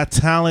know you got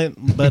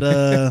talent, but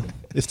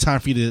it's time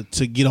for you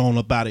to get on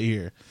up out of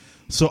here.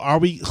 So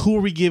who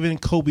are we giving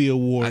Kobe I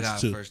Awards got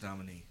to? first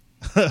nominee.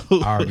 I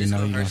already It's know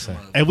gonna you're hurt gonna some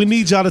say. And we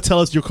need y'all to tell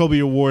us your Kobe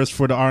Awards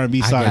for the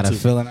R&B I side got a too.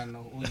 feeling I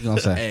know who you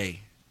gonna say. Hey,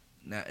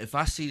 now if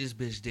I see this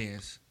bitch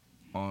dance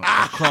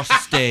across the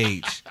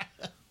stage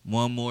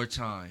one more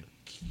time,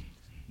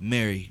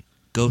 Mary,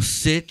 go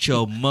sit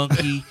your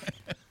monkey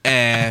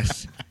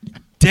ass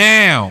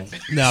down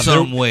Now,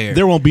 somewhere.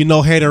 There won't be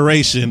no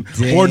hateration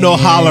or no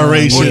Damn.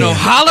 holleration. or no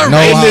holleration. No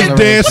Ain't it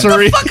holleration.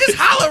 dancery? Fuck is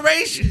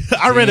holleration?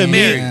 I read a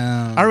Mary.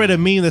 meme. I read a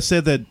meme that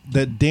said that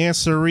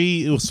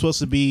dancery, it was supposed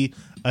to be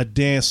a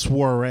dance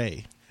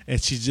soiree,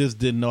 and she just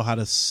didn't know how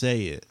to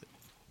say it.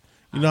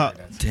 You know,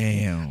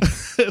 Damn.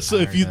 so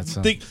I if heard you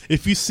that too.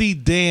 if you see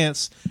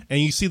dance and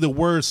you see the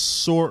word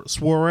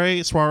soiree,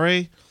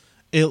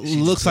 it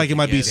looks like it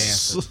might be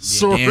Dance-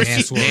 soiree.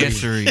 dance-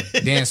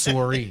 Dancery. Dan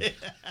Soiree.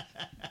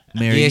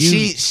 Mary, Yeah,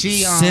 you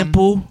she,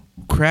 simple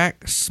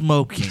crack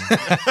smoking.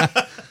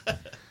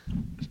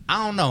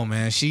 I don't know,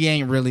 man. She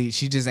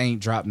just ain't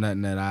dropped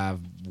nothing that I've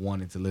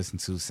wanted to listen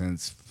to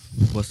since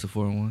What's the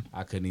 4-1?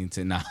 I couldn't even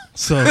say nah.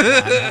 So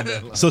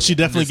she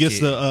definitely Just gets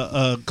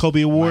the Kobe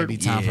Might Award. be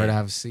time for her Yeah. to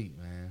have a seat,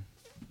 man.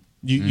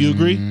 You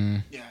agree?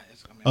 Yeah.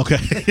 It's, I mean, Okay.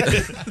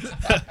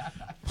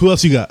 Who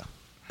else you got?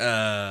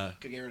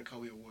 could get her a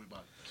Kobe Award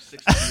about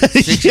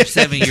 6 or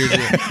 7 years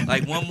ago.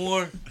 Like one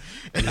more.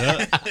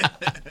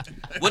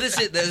 What is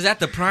it? Is that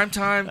the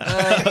primetime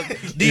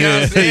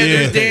Deion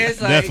Sanders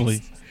dance? Like,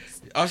 definitely.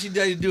 All she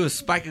does is do is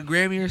spike a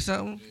Grammy or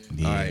something.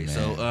 Yeah, all right, man.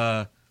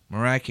 so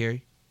Mariah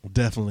Carey.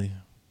 Definitely.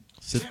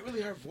 Is that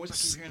really her voice? I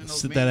keep hearing in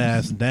those Sit that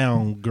memes. ass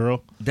down,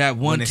 girl. That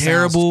one When it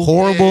terrible.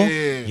 sounds horrible.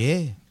 Yeah.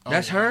 Yeah.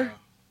 That's her.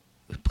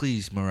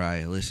 Please,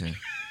 Mariah, listen.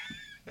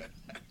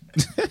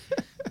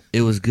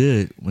 It was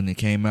good when it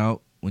came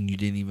out. When you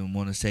didn't even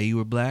want to say you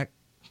were black,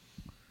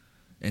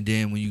 and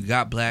then when you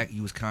got black,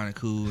 you was kind of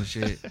cool and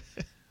shit.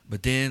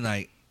 But then,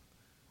 like,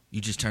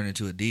 you just turned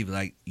into a diva.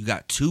 Like, you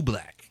got too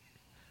black,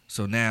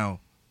 so now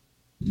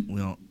we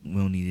don't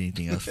need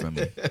anything else from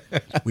you.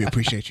 We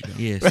appreciate you, though.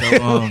 Yeah.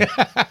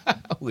 So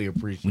We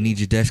appreciate we need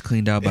your desk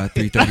cleaned out by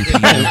 3:30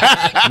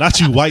 p.m. Not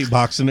you white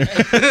boxing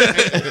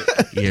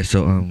her. Yeah.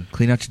 So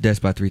clean out your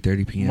desk by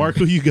 3:30 p.m. Mark,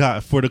 who you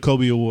got for the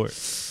Kobe Award?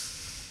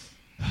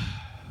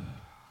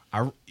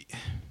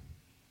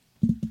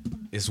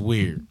 It's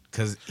weird.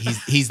 because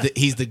he's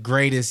the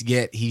greatest.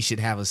 Yet he should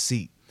have a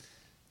seat,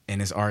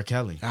 and it's R.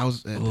 Kelly.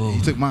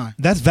 He took mine.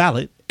 That's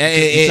valid.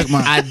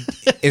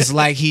 It's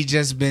like he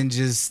just been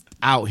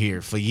out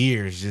here for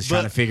years, just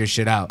trying to figure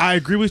shit out. I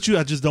agree with you.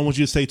 I just don't want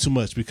you to say too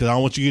much because I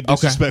don't want you to get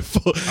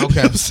disrespectful. Okay. You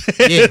know what I'm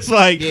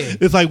saying? Yeah.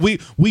 It's like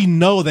we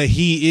know that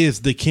he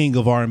is the king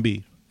of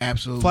R&B.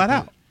 Absolutely. Flat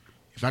out.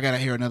 If I gotta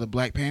hear another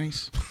Black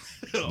Panties,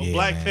 A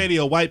black panty,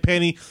 a white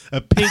panty,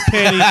 a pink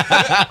panty,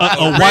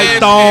 a white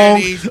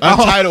thong.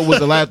 Untitled was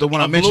the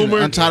one I mentioned.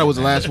 bloomer. Untitled was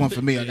the last one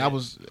for me. Like, I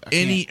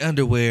Any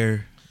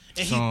underwear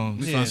Let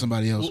songs. me find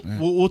somebody else, man.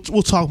 We'll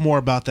talk more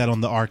about that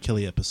on the R.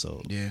 Kelly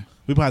episode. Yeah.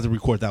 We might have to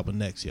record that one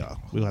next, y'all.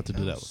 We'll have to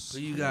do that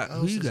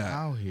one. Who you got?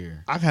 out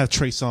here? I got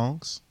Trey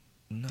Songz.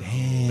 No.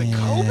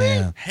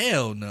 Damn.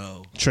 Hell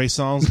no. Trey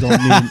Songz don't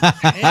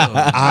mean Hell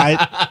no.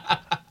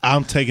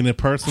 I'm taking it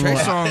personal.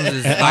 Trey Songz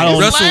is I don't-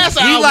 like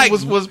Russell. He like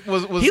was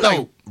he like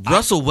dope.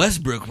 Russell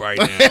Westbrook right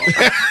now.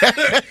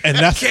 and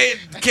that's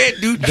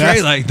can't do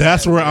Trey like that.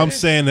 that's where I'm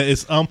saying that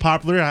it's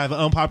unpopular. I have an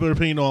unpopular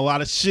opinion on a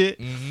lot of shit.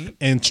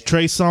 And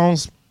Trey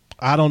Songz,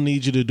 I don't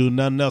need you to do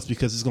nothing else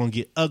because it's gonna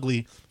get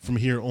ugly from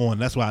here on.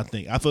 That's what I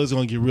think. I feel it's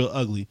gonna get real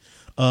ugly.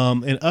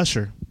 And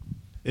Usher,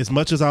 as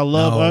much as I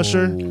love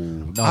Usher, I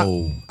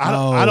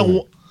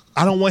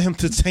don't want him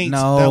to taint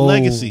that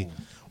legacy.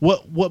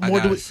 What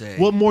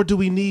more do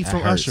we need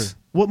from hurts. Usher?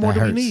 What more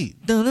That do we hurts.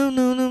 need?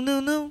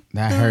 No.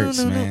 That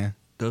hurts, man.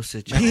 Go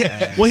sit your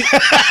ass. Well,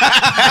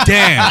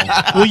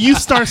 Damn. when you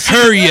start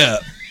Hurry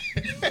up.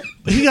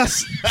 he got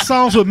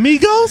songs with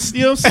Migos.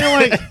 You know what I'm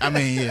saying? Like I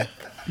mean, yeah.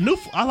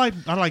 I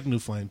like New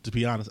Flame, to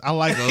be honest. I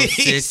like Go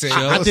sit your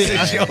I did-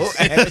 ass.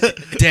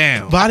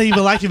 Damn. but I didn't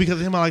even like it because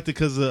of him. I liked it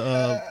because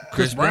of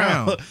Chris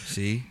Brown.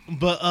 See?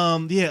 But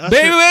yeah, Usher,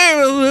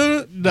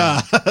 Baby.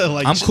 nah,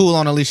 like I'm cool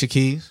on Alicia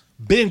Keys.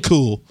 been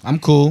cool. I'm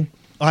cool.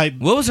 Like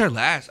What was her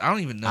last? I don't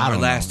even know I her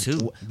don't last know.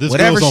 two. this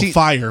Whatever girl was on she-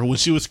 fire when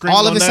she was screaming.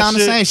 All of on it that sound the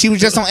shit. same. She was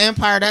just on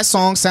Empire. That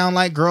song sound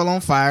like Girl on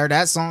Fire.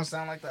 That song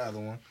sound like the other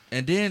one.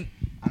 And then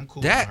I'm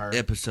cool that with her.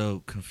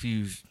 episode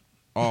confused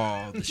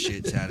all the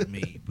shits out of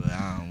me, but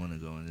I don't want to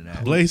go into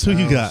that. Blaze, who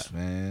you got?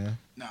 man?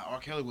 Nah, R.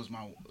 Kelly was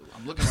my.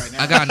 I'm looking right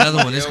now. I got another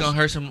one. It's gonna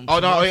hurt some. Oh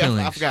some no, more yeah, I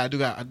feelings. forgot.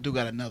 I do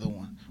got another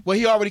one. Well,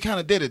 he already kind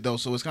of did it though,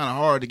 so it's kind of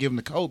hard to give him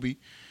to Kobe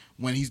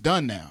when he's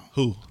done now.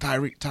 Who?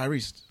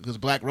 Tyrese, because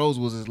Black Rose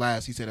was his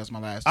last. He said that's my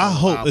last. I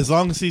hope album. as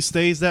long as he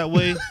stays that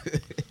way,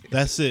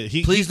 that's it.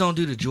 Please don't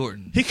do the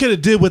Jordan. He could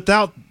have did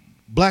without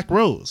Black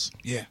Rose.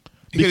 Yeah,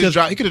 Because-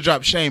 he could have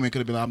dropped Shame and could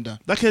have been like, I'm done.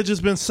 That could have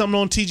just been something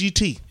on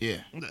TGT. Yeah,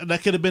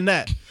 That could have been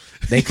that.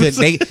 They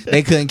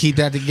couldn't keep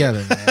that together,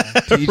 man.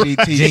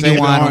 TGT. Genuine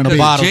on the R&B.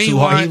 bottle too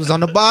hard. Genuine- He was on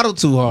the bottle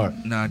too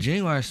hard. Nah,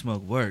 Genuine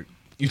smoke work.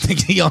 You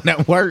think he on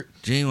that work?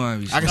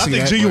 Genuine be I can I see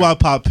think that, Genuine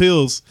pop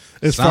pills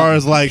as Something. far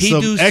as like He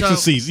some do some-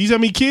 ecstasies. You know how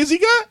many kids he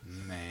got?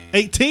 Man.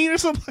 18 or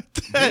something like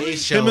that. They Him and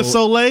showed-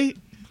 Soleil.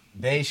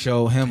 They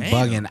show him Damn.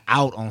 bugging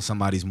out on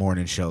somebody's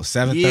morning show.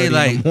 7:30 Yeah, in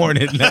like- the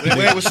morning. When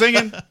they was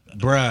singing,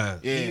 Bruh.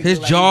 yeah. His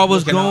jaw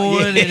was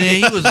going, and then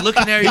he was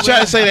looking He everywhere.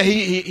 tried to say that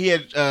he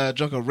had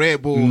drunk a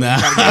Red Bull. Nah.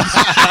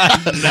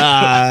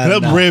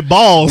 Them red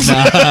balls.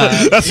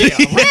 That's it.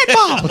 Red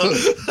ball.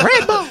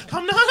 Red ball.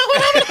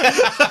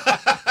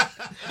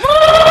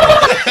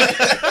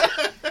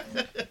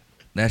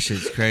 That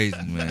shit's crazy,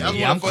 man. That's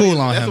Yeah, one I'm of the cool funniest-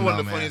 on that's him, one of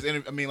though, the man.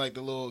 funniest. I mean, like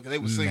the little, cause they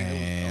was singing.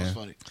 That was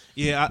funny.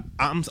 Yeah,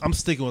 I'm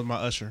sticking with my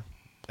Usher.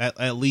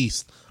 At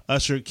least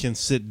Usher can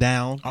sit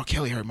down, R.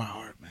 Kelly hurt my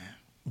heart, man.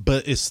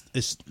 but it's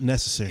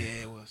necessary.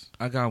 Yeah, it was.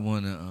 I got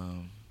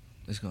one.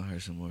 It's gonna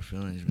hurt some more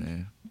feelings,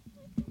 man.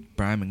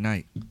 Brian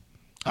McKnight.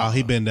 Oh,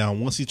 he been down.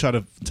 Once he tried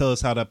to tell us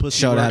how that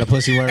pussy Showed how the worked.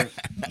 pussy work.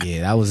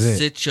 Yeah, that was it.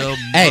 Sit your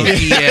Hey,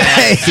 monkey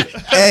ass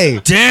hey,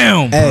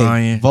 down,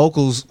 Brian.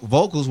 vocals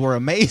were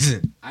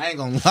amazing. I ain't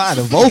gonna lie,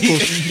 the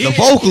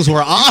vocals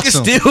were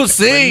awesome. Still But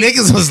sing.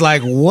 niggas was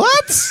like,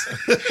 "What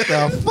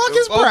the fuck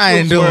is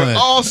Brian doing?"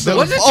 Awesome.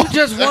 Wasn't you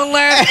just one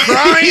last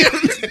crying?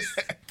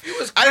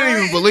 I didn't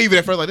even believe it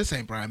at first. Like, this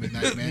ain't Brian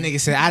McKnight, man. Nigga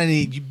said, "I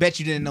didn't. You bet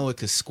you didn't know it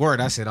could squirt."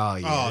 I said, "Oh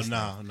yeah."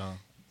 Oh no.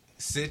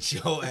 Sit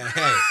your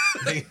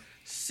ass.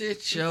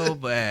 Sit your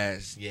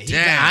ass Yeah,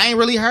 down. I ain't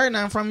really heard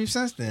nothing from you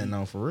since then,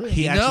 though. For real.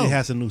 He You actually know.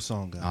 has a new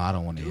song Oh, out. I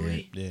don't want to hear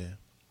it. Yeah.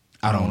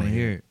 I don't want want to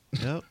hear it.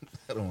 Yep.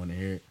 I don't want to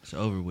hear it. It's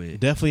over with.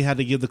 Definitely had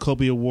to give the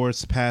Kobe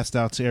Awards passed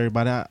out to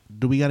everybody.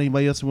 Do we got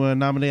anybody else we want to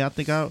nominate? I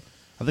think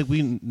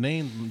we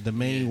named the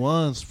main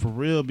ones for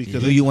real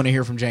because Do you want to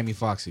hear from Jamie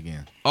Foxx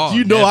again? Oh,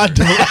 you know never. I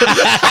don't.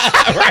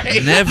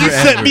 Never You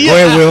set ever. me Go up.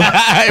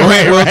 ahead, Will. Go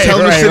ahead, Will. Tell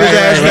him to sit his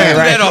ass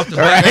down. Get off the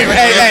back.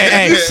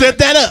 Hey. You set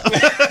that up.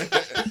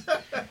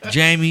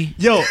 Jamie,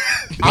 Yo,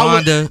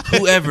 Wanda,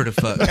 whoever the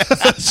fuck.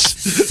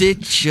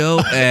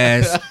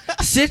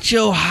 Sit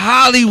your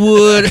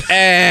Hollywood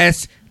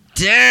ass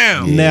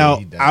down. now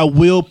he does. I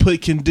will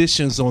put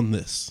conditions on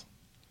this.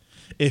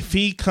 If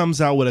he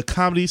comes out with a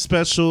comedy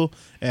special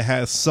and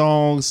has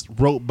songs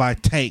wrote by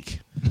Tank,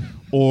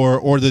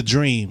 or The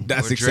Dream,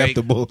 That's Or Drake.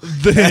 acceptable.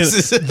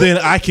 then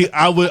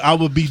I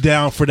would be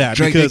down for that.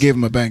 Drake because, did give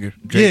him a banger.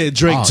 Yeah,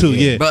 Drake Oh, too.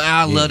 yeah. Yeah, But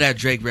I love that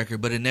Drake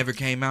record, but it never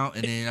came out.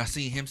 And then I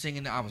seen him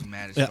singing it. I was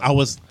mad as fuck. I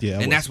was. Yeah, I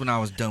and was. that's when I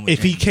was done with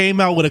If he Drake.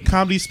 came out with a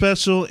comedy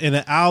special and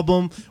an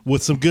album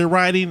with some good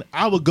writing,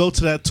 I would go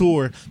to that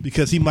tour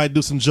because he might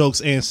do some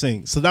jokes and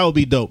sing. So that would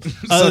be dope. So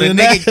Other the than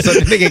that-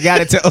 nigga got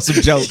to tell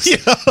some jokes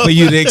for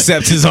you to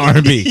accept his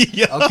R&B.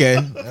 Okay,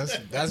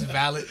 that's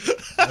valid.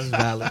 That's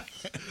valid.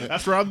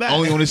 that's where I'm at.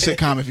 Only on his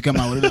sitcom if he come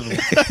out with another one.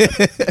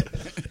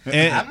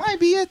 And That might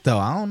be it though.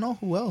 I don't know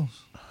who else.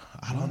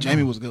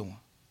 Jamie was a good one.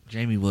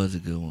 Jamie was a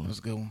good one. That was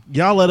a good one.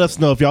 y'all let us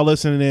know if y'all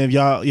listening in, if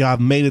y'all have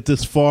made it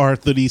this far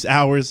through these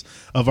hours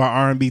of our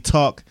R&B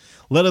talk.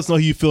 Let us know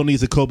who you feel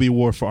needs a Kobe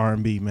Award for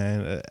R&B,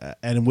 man,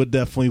 and we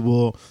definitely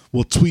will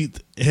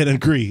tweet and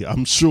agree.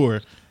 I'm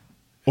sure,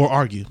 or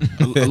argue.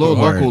 A little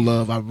Word. local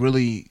love. I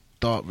really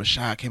thought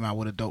Rashad came out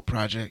with a dope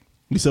project.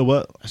 You said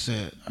what? I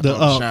said I The,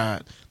 thought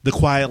Rashad. The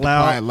Quiet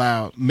Loud. Quiet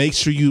Loud. Make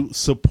sure you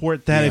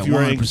support that Yeah, if you're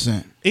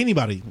 100%.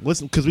 anybody.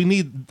 Listen, because we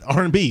need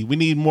R&B. We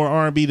need more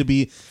R&B to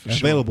be sure.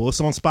 available.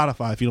 It's on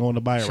Spotify if you don't want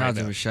to buy it Shout right out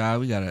to now. Rashad.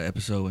 We got an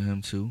episode with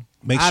him too.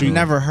 Make I've sure you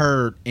never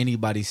heard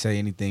anybody say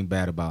anything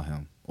bad about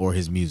him or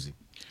his music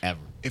ever.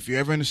 If you're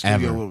ever in the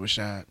studio Ever. with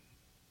Rashad,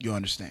 you'll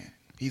understand.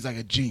 He's like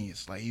a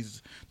genius. Like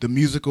he's the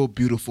musical,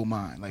 beautiful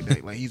mind. Like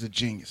that. Like he's a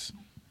genius.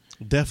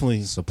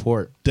 definitely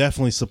Support.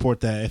 support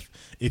that.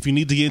 If you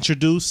need to get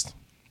introduced,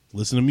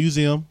 listen to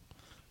Museum,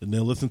 and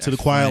then listen to That's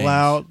the Quiet Flames.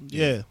 Loud.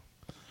 Yeah.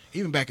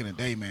 Even back in the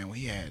day, man, when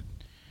he had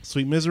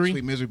Sweet Misery.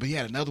 Sweet Misery, but he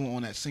had another one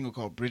on that single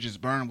called Bridges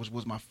Burn, which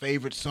was my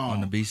favorite song. On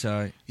the B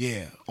side.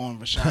 Yeah, on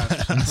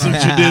Rashad's. That's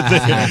what you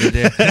did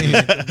there.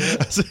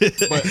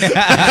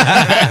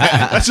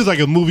 That's just like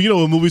a movie. You know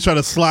when movies try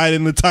to slide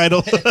in the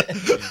title?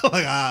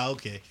 Like,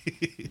 okay.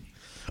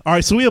 All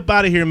right, so we up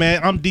out of here,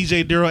 man. I'm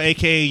DJ Duro,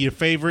 a.k.a. your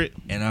favorite.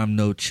 And I'm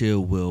No Chill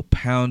Will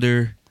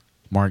Pounder.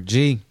 Mark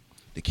G.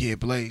 The Kid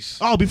Blaze.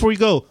 Oh, before we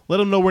go, let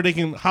them know where they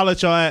can holler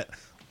at y'all at,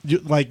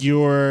 like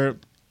your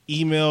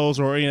emails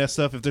or any of that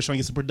stuff if they're trying to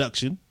get some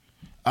production.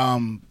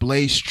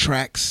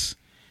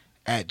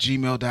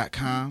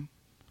 blazetracks@gmail.com.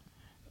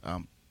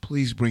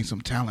 Please bring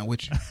some talent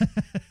with you.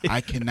 I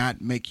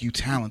cannot make you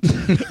talented.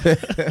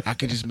 I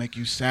can just make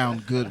you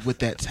sound good with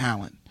that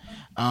talent.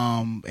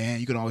 And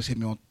you can always hit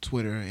me on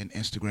Twitter and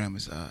Instagram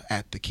is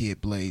at the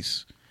Kid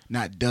Blaze,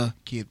 not the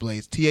Kid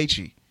Blaze.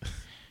 THE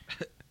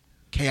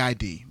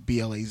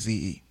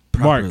KIDBLAZE.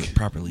 Mark,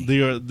 Properly.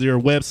 Your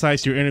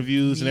websites, your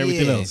interviews, and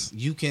everything Yeah. else.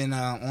 You can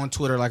on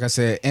Twitter, like I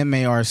said,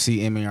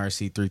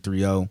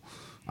 MARC330.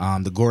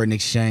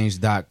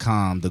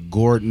 TheGordonExchange.com. The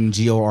Gordon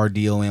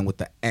GORDON with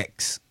the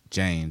X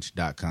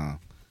Change.com.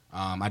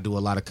 I do a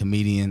lot of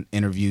comedian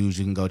interviews.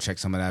 You can go check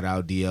some of that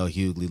out. DL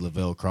Hughley,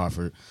 Lavelle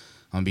Crawford.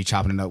 I'm gonna be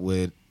chopping it up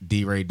with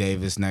D. Ray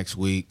Davis next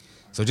week.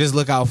 So just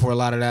look out for a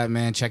lot of that,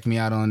 man. Check me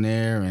out on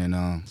there, and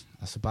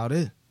that's about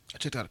it. I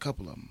checked out a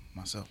couple of them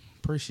myself.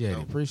 Appreciate it.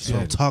 That's Appreciate what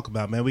I'm it. talking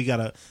about, man. We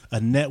got a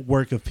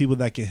network of people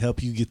that can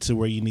help you get to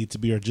where you need to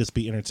be or just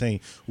be entertained.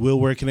 Will,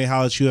 where can they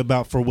holler at you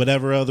about for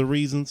whatever other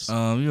reasons? You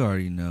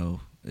already know.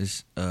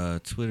 It's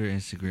Twitter,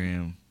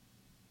 Instagram.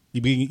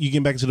 You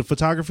getting back into the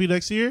photography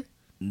next year?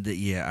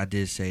 Yeah, I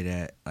did say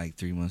that like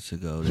 3 months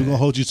ago. We're going to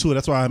hold you to it.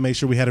 That's why I made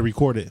sure we had to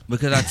record it.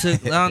 Because I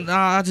took,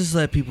 I just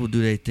let people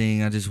do their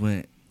thing. I just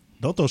went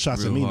Don't throw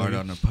shots at real me, hard nigga.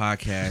 on the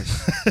podcast.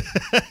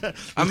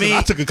 I I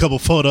mean, took a couple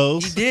he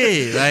photos.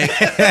 did. Like,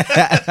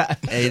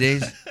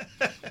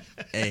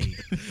 hey,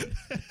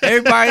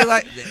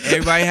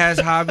 everybody has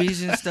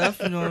hobbies and stuff.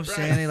 You know what I'm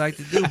saying? They like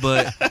to do,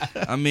 but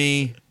I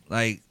mean,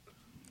 like,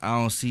 I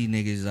don't see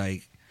niggas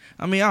like.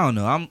 I mean, I don't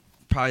know. I'm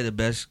probably the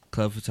best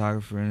club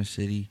photographer in the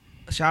city.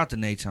 Shout out to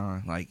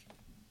Nathan. Like,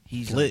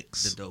 he's like,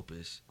 Flicks. the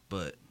dopest.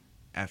 But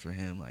after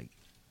him, like,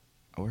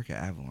 I work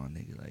at Avalon,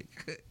 nigga.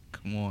 Like,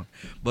 come on.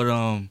 But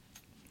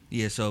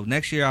yeah. So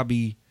next year I'll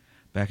be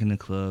back in the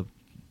club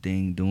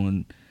thing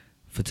doing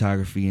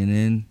photography,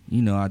 and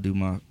then I do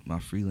my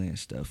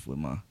freelance stuff with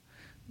my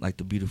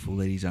the beautiful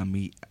ladies I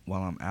meet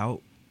while I'm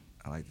out.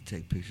 I like to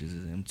take pictures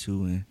of them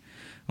too, and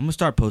I'm gonna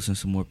start posting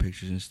some more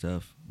pictures and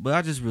stuff. But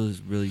I just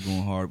really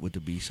going hard with the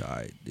B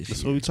side this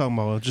That's year. what we talking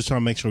about. Just trying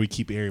to make sure we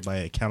keep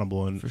everybody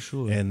accountable and For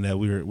sure. and that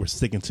we're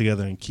sticking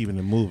together and keeping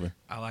it moving.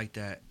 I like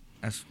that.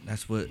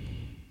 That's what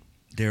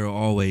Daryl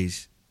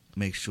always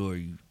makes sure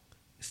you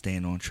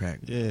staying on track.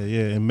 Yeah,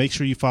 and make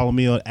sure you follow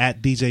me on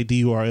at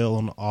DJDURL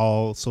on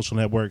all social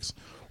networks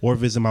or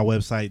visit my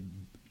website,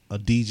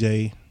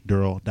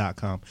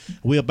 DJDurl.com.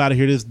 We up out of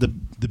here. This is the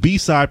B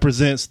side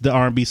presents the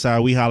R&B side.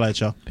 We holla at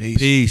y'all.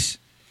 Peace.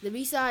 The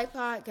B-Side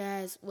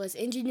Podcast was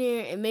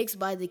engineered and mixed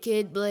by The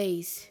Kid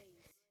Blaze.